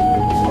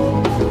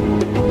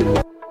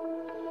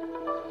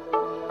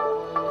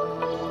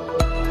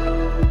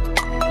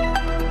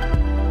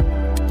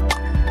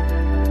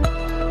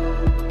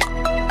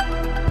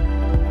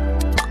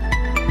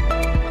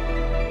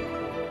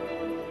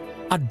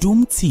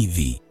 Adum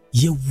TV,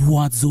 ye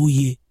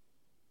wazoye.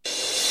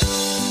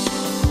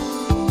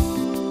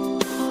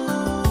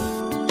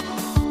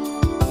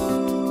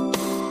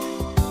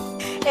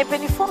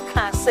 Before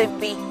cancer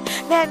be,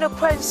 Nano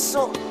Prince,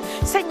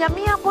 say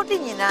Yamia body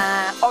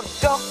or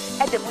dog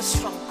at the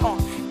Muslim con,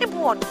 it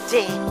won't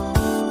day.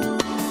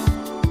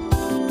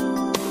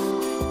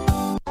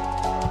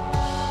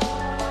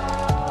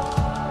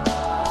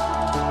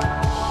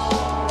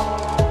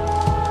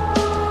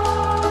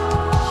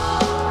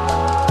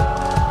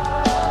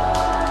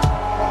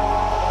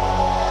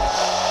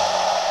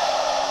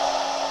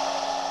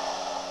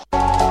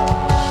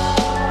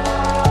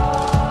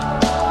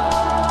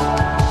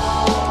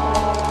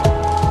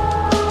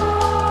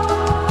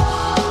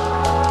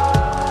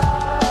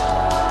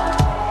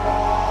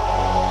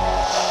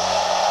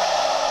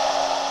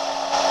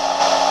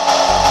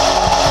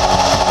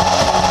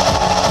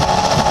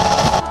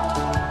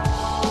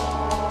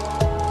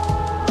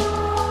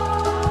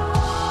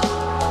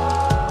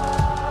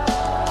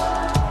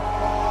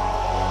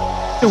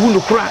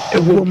 Kura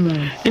ewo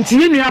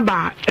nti ye nua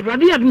ba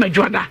Ewrade yadu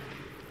madwada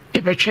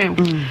e betwen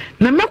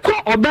na mekọ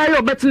obaye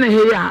obetena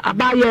he ya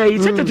abaya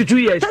 32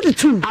 years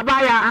 32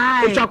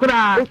 abaya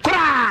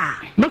okura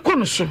mekọ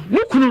no so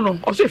nukunu no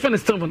oso efe ne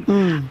Steven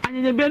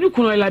anyanya bia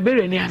nukunu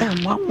Liberia ni ana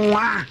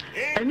nwa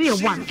ene ye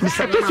one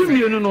bisato so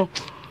mienu no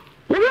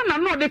wo na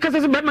no de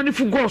kasa so be ma ne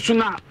fu go so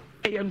na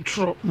eye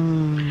ntro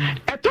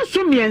eto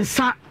so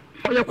miensa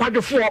oye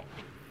kwadwefo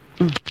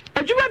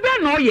adwuma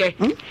be na oye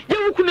ye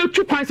wukuna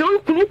tu kwan se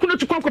wukuna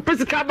tu kwan ko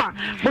pesika ba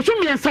bo so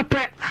miensa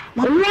pre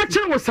wo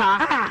kire wo sa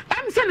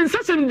am se ne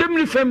nsasem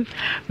demni fam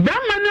be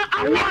ma na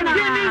awona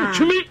ni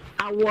ntumi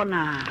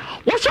awona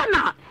wo so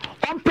na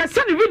on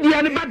person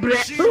video ne babre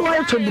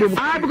wo to brum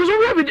because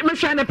we me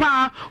hwa ne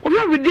pa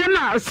we video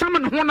na sam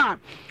ne ho na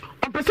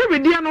on person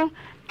video no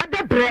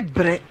ada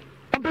bre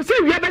on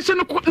person wi abehye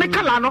ne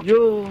kala no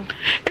yo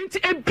enti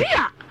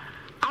ebia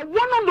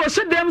awon ndo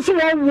se dem so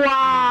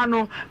wo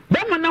no be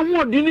ma na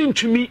ho odi ni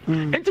ntumi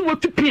enti wo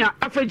tupia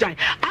afagyan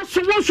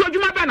aso wo so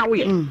adwuma be na wo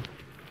ye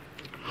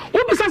wo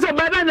bisa se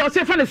be na o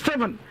se fa ne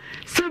 7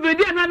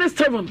 dia na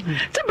 7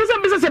 ti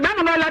bisa se be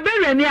na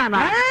Liberia ni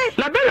ana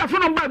Liberia fo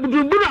no ba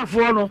buduru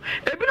afo no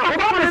ebi na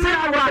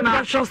o ba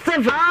na show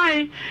 7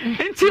 ai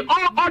enti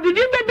o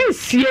didi be bi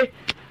sie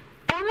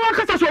onu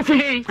akasa so fi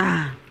he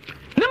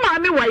ne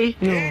maame wai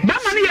ba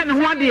ma ne ye ne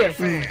ho ade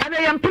ade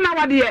ye mpena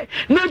wade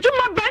na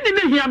adwuma ba ne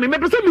ne hia me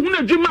pese me hu na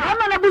adwuma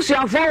ba na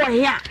busuafo wo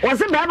hia wo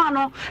se ba ma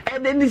no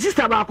ni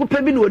sister ba ko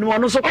pa bi no ni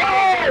ono so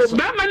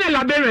ba ma ne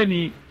Liberia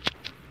ni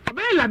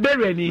abai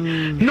Liberia ni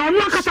na onu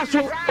akasa so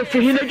fi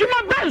hi na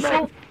adwuma ba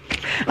so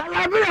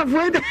Liberia fo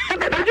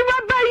adwuma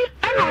ba yi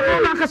na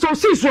onu akasa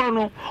so so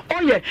no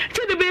oye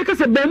ti de be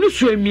kasa ba nu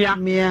su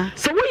amia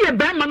se wo ye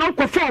ba ma na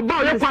ko fo ba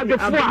o ye kwa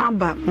adwofo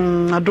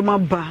a adoma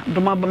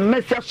ba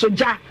mesi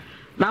soja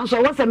now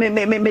so what's me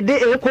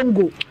de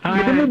Congo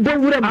me de mu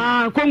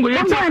bowura Congo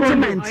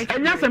sentiment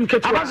enya sem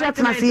ketu aba so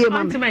tena sie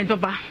ma sentiment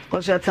papa ko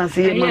so tena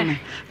sie ma me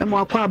mo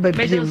akwa ba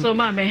bi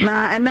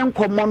na enen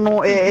komo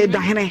no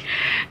dahene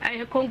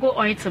Congo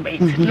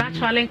ointment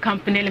naturally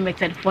company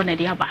limited for na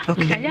dia ba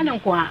enya ne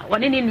nko a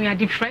woni ne nua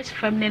di fresh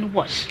feminine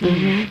wash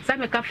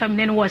some ka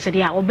feminine wash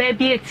dia oba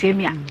bi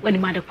etiem a woni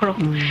ma de kro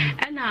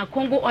na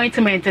Congo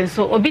ointment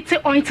so obi te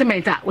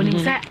ointment a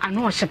woni say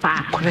ano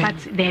hyepa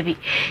but David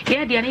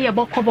ye dia ne ye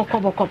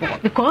bokoboko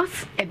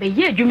because ebe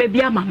ye adwuma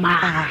bia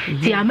mama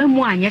ti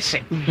amemu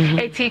anyehye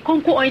eti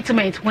Congo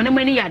ointment woni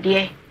mani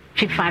yade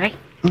fifare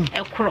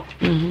ekro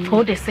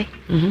to de se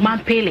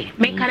mampele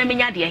me kana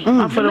menya de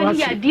aforo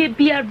yade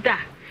bia da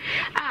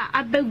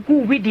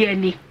abegu widi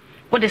ani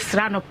what the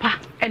Serrano pa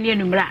and the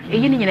Numera, a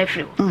union in a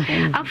free.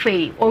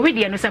 Afay,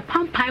 already and was a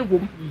pampai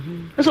womb.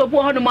 So,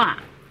 Bohonoma,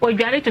 or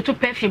you are to two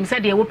perfumes,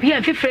 said they will be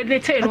a friendly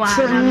tail.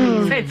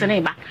 Said the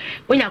neighbor.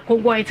 When you are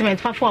going to make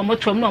for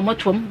motum, no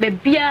motum, the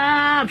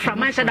beer from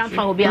my Sadam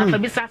for beer for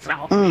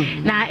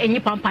Bissasra. Now, any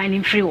pampai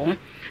in free one.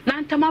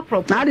 Nantama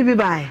prop. Now, to be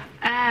by.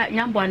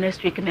 Yambo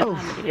next week.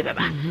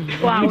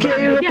 Wow,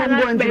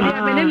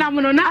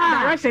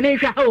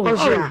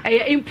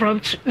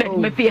 impromptu. Let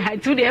me pay hi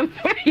to them.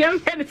 Young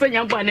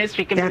Yambo next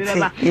week.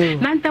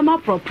 Nantama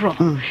prop.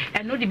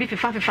 And no, the beef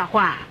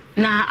fafa.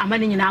 Na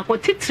amani nyina ko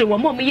titiri wo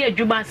mo ye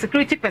adwuma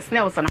security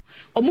personnel sana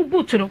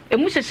omubutu no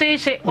emu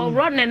hyehyehye or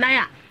run na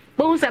ya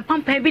bo se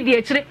pampa bi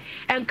de akire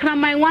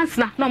enkraman once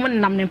na no mo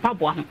nam ne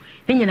mpaboa ho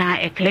ne nyina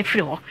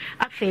eklefri ho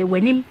afa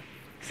wanim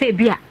se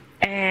bia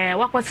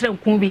wakosere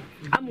nku bi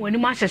am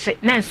wanim ahyehye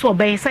na enso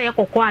oben se ye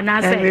kokko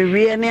na se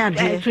rewie ne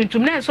ade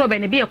tuntum na enso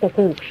oben ne bi ye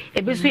kokko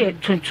ebi so ye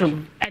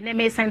tuntum ene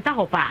me center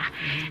ho pa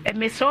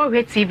me so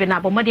hwe tv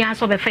na bomodi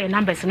aso be fa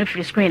numbers no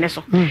free screen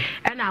so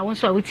and I want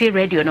so we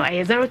radio no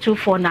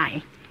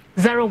 0249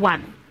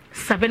 01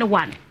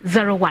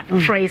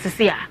 7101 phrase is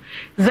here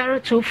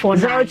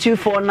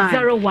 0249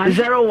 01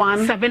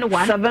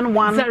 7101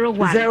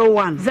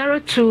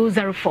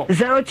 0204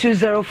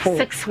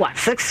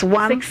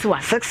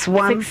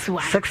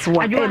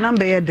 61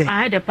 number yede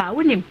I had a pa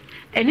wonim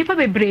enipa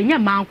bebre nya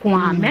manko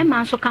a me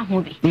man so ka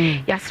ho bi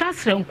ya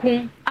srasra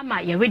nku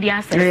ama ye wedi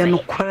asese no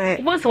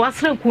kwere wo so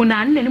wasra nku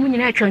na nanim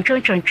nyina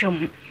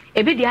atwonchonchonchom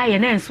ebi dia ye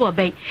na enso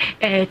oben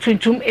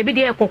tuntum ebi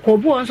dia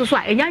kokobu onso so a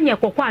enyanya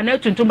kokko a na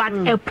tuntum ba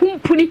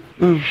epumpuni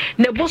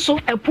ne boso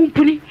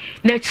epumpuni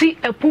na chi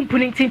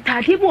epumpuni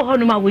tintade bo ho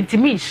no ma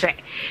wontimi nhye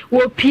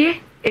wo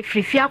pie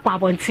efrifia kwa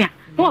abontia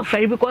no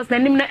feri because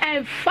nanim na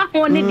enfa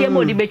ho ne dia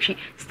mo di betwi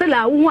still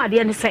a wo hu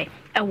ade ne say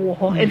ewo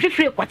ho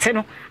efifire kwate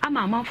no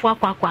ama amanfo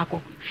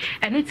akwa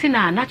eno ti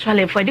na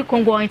naturally for the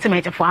Congo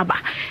intimate for aba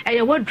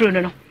eye wodro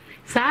no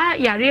sa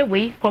yare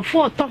we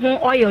for to ho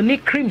oil ni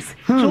creams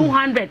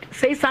 200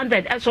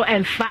 600 so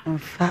enfa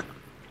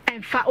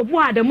obo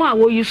ademo a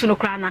wo use no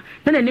kra na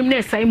nanim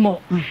na sai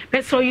mo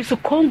be so use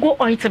Congo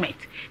ointment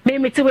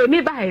me te we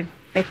me buy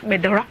me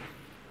dora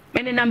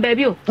many number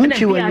bio na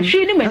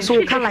she ni me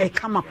so kala e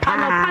kama pa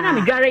na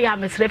me dware ya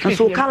me srefi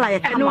so kala e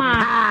kama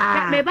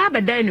pa me ba be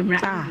dan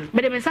numra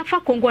me de me safa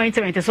Congo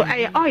ointment so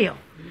oil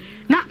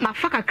na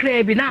mafaka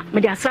kra bi na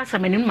me de asasa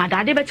menim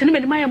madade be chene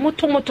menim aye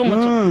moto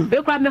be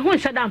kra me ho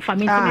hye da mfa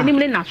me menim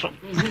ne na so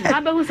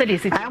ba be hu se de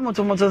siti aye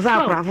moto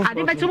za kra fo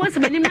ade be chene se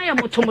menim aye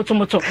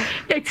moto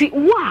eti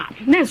wa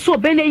na so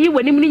be na yi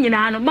wanim ni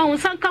nyina no ma hu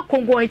sanka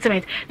Congo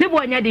ointment ne bo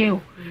anya de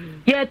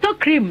ye to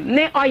cream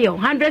ne oil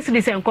 100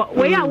 cedis enko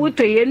we ya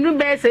wuto ye nu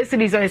be 6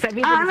 cedis or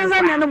 7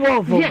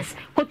 cedis yes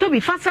ko to bi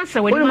fasa se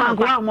we ma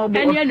ko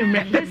eni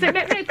anumre be se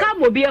be ka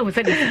mo bi ehun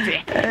se de siti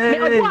me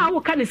obo a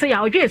wo ka ne se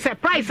ya odwe se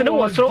price ne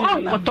wo so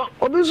on koto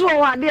obi so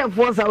wo ade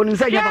afo sa onim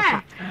se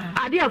jaba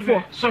ade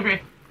afo so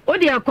be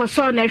odi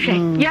akoso na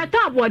hwe ya to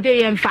abode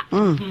ye mfa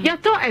ya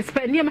to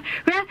expendium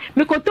hwe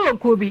me koto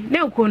okobi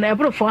na oku na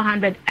ebro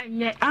 400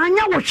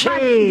 anya wo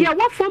hwe ya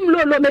wo fom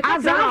lolo me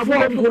kaza afo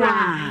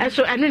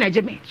so enu na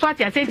jeme so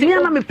ati ase ti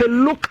na me pe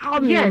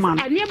local man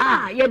eni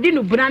ma ye di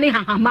no bunani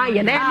hahama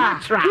ye na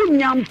natural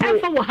nyampo e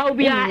fa wo ha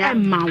obi a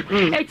emma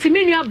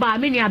etimi nua ba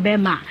me nua be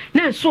ma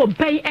na so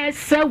ben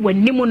ese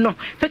wanim no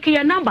peke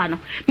ya number no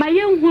ma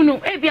ye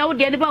nhunu e bia wo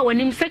de ba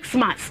wanim 6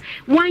 months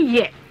 1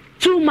 year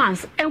 2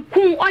 months and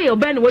kun oil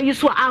ben we use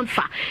so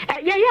amfa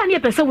ye na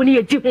person we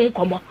ye di ho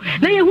nkomo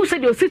na ye hu se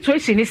the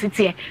situation is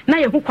it na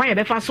ye hu kwan ye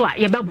be fa so a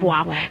ye be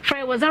boa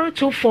free was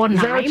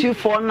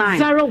 0249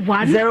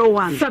 01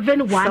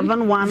 71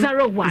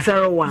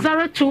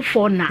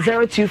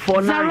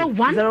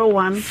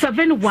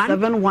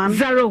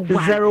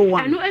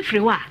 01 anu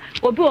everywhere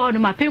obi o no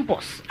ma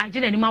pimples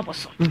agina ni ma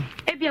boso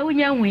e bia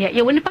wonya hu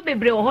ye woni pa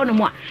bebre wo ho no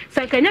mo a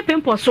se kanya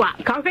pimples so a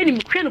ka hwe ni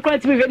hwe no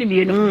kwant mi hwe ni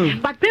mi no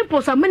but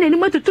pimples a mane ni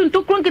matutu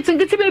to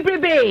kronkiti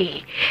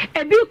bebrebe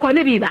ebi ko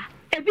ne biba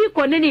ebi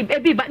ko ne ni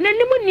ebi ba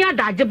nanimu ni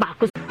adaje ba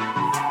ko.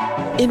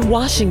 In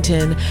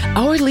Washington,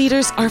 our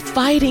leaders are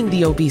fighting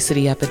the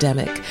obesity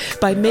epidemic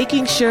by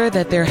making sure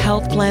that their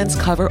health plans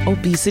cover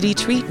obesity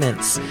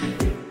treatments.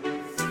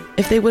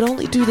 If they would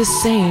only do the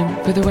same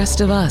for the rest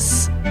of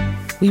us,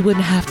 we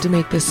wouldn't have to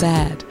make this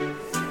ad.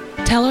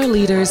 Tell our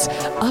leaders,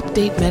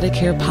 update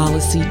Medicare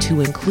policy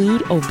to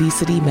include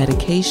obesity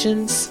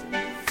medications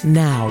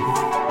now.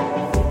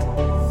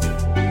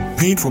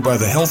 Paid for by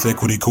the Health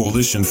Equity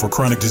Coalition for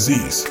Chronic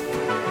Disease.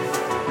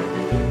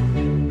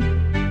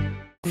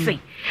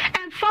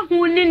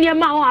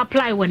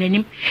 Apply when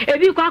him.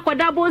 If you got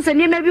doubles and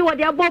maybe what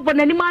they are bob on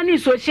any money,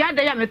 so she had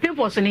the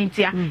pimples in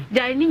India.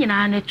 Dining in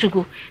a to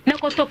go.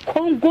 Nakoto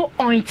Congo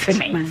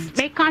ointment.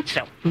 Make catch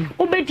up.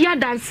 Obedia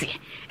dancing.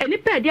 Any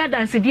pedia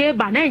dance, dear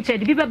Bananche,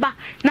 the Bibaba,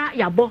 not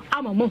Yabo,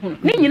 Amamohun.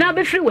 Nina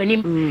be free when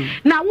him.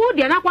 Now, would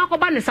the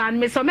Anaquabanas and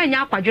Miss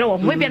Omenia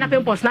Quadro, maybe an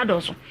pimples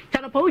nados.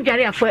 Tanapo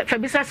Jaria for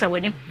Fabisasa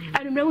with him.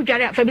 And no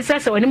Jaria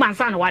Fabisasa when him and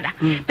San Wada.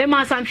 The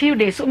mass and few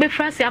days will be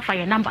first year for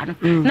your number.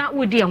 Not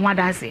with dear what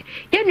I say.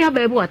 Then you have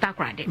a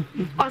Potakrade.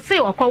 Or say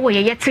or call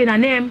way yet in a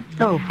name.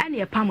 Oh, and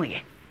your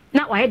pamoye.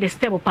 Now I had the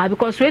step of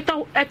because we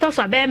thought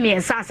I bear me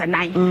and Sasa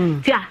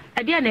 9. Tia,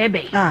 a dear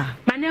neighbor.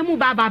 My name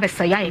Baba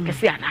Sayay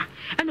Cassiana,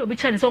 and no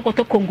bitch is all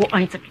to Congo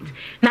ointment.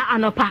 Now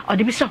Anopa or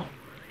the Bishop.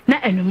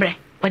 Na enumre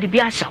or the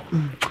biasho.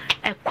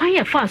 A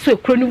quiet fast so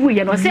crony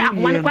and say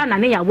I'm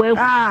one near well.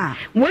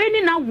 When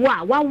in a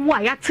wa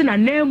yatin a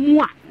name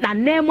na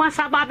name was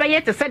about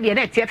yet to say the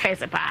net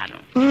face upon.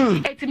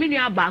 8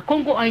 million about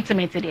Congo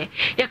ointment today.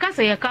 You can't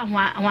say you come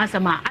once a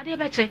month. I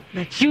bet you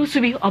used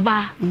to be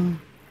oba.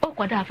 Oh,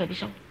 what have a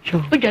bishop?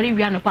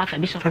 We are no part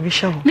of bishop.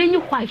 Then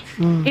you white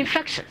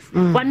infections.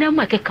 One name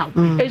like a cow.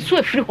 And so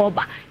a free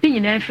hobber. Then you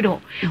never free.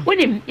 When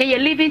him a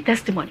living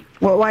testimony.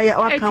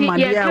 Why come my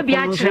dear?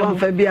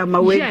 My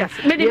way.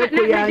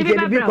 Living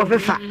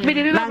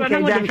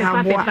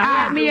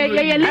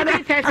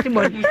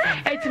testimony.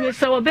 It's me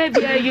so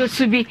baby I used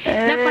to be.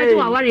 Never do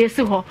our warriors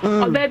or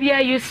baby I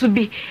used to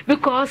be.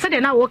 Because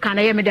then I walk on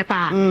I am the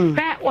pa.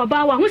 Or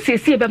bow who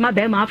says see about my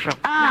bema from.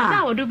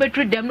 Now I do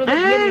better them. No,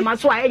 my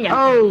swine.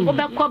 Oh,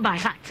 back by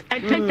heart.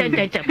 And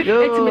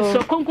it's me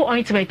so Congo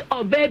ointment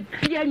or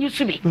baby I used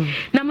to be.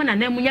 Namana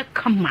Nemuya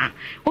come on.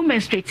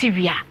 Woman straight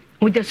TV.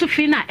 With the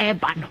Sufina air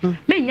ban,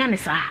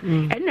 Menyanisa,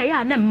 and they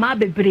are not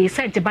Mabbe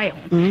sent to buy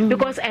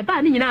because a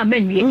ban in our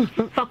menu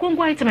for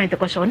Congo ointment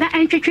because on that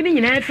entry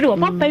in every floor,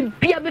 Papa and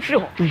Pia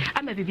before.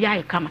 I may be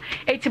I come.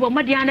 80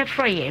 Madiana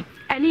Frey,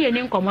 and he and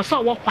income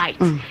saw what white.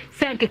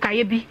 Sank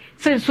Kayabi,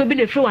 since we been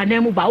a through a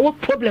name about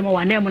what problem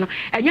or name,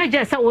 and you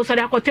just also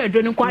that hotel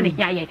doing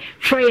quality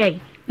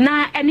Frey.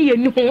 Na any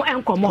new home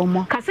and come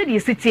on, Cassidy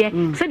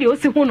City, said you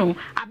see who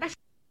I best.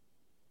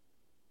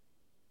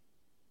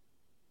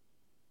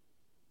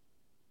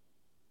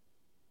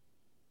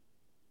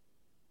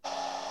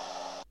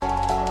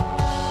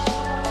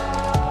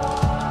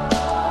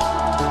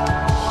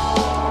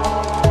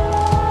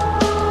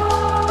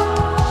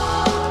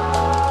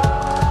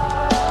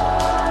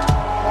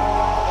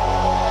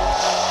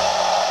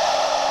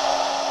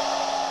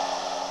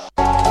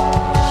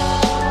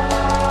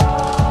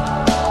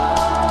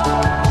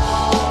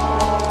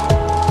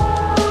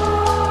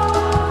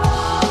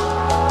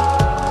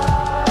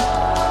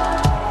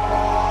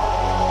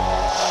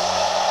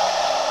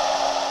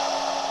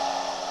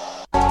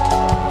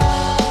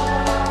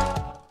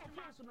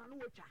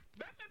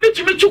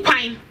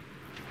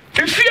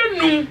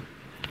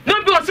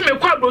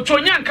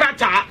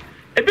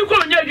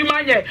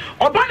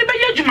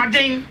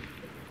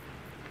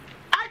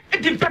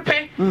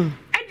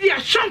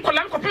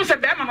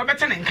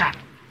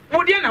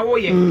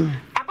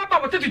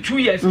 About 32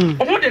 years,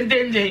 or more than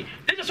they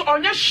just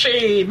on your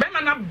shame,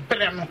 Bemana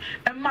Bremo,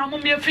 and Mamma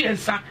Mia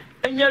Fianza,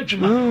 and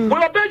Yajuma.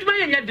 Well,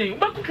 Benjamin and Yadin,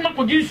 what could not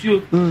produce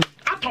you?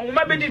 At home,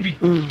 my baby.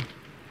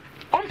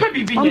 On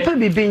Pebby,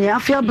 I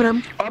feel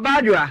Bram.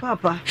 Obadua,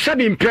 Papa,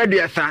 Sabin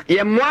Preduasa,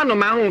 Yam1 of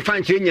my own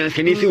fancy and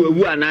see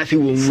who are Nancy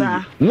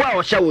woman.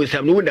 Wow, shall we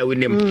some wood with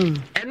them?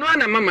 And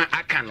one of Mamma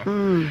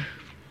Akano.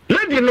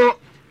 Let you know.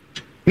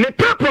 The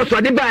purpose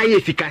of the buy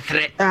is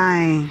Castre.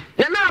 Aye.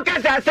 Now,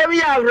 Casa, say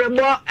we are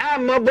rebo,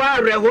 and mobile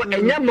reho,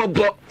 and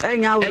Yamobo,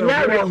 and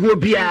Yara who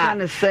be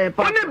a say,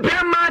 on the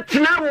Brahma,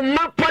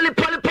 now, poly,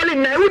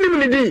 now,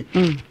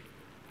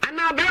 and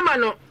now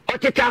Brahmano, or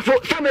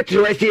Titafo,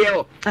 Cemetery,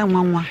 SEO, and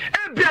Mamma.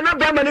 And Brahma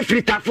Brahman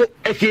free Tafo,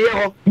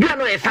 SEO,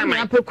 Brahma, and some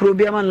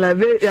Apocrubian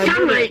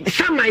Lave,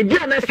 some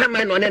idea, and some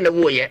man on the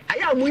way. I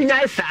am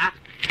winner, sir.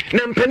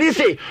 Nampani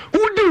say,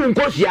 who do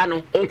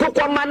Cosiano, on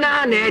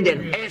Coquamana and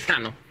Eden,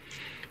 Esano.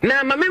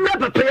 Na mama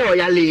papa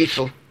ya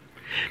liso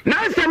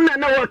na sem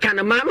na work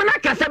na mama na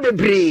kasa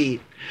bebre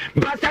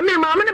but me mama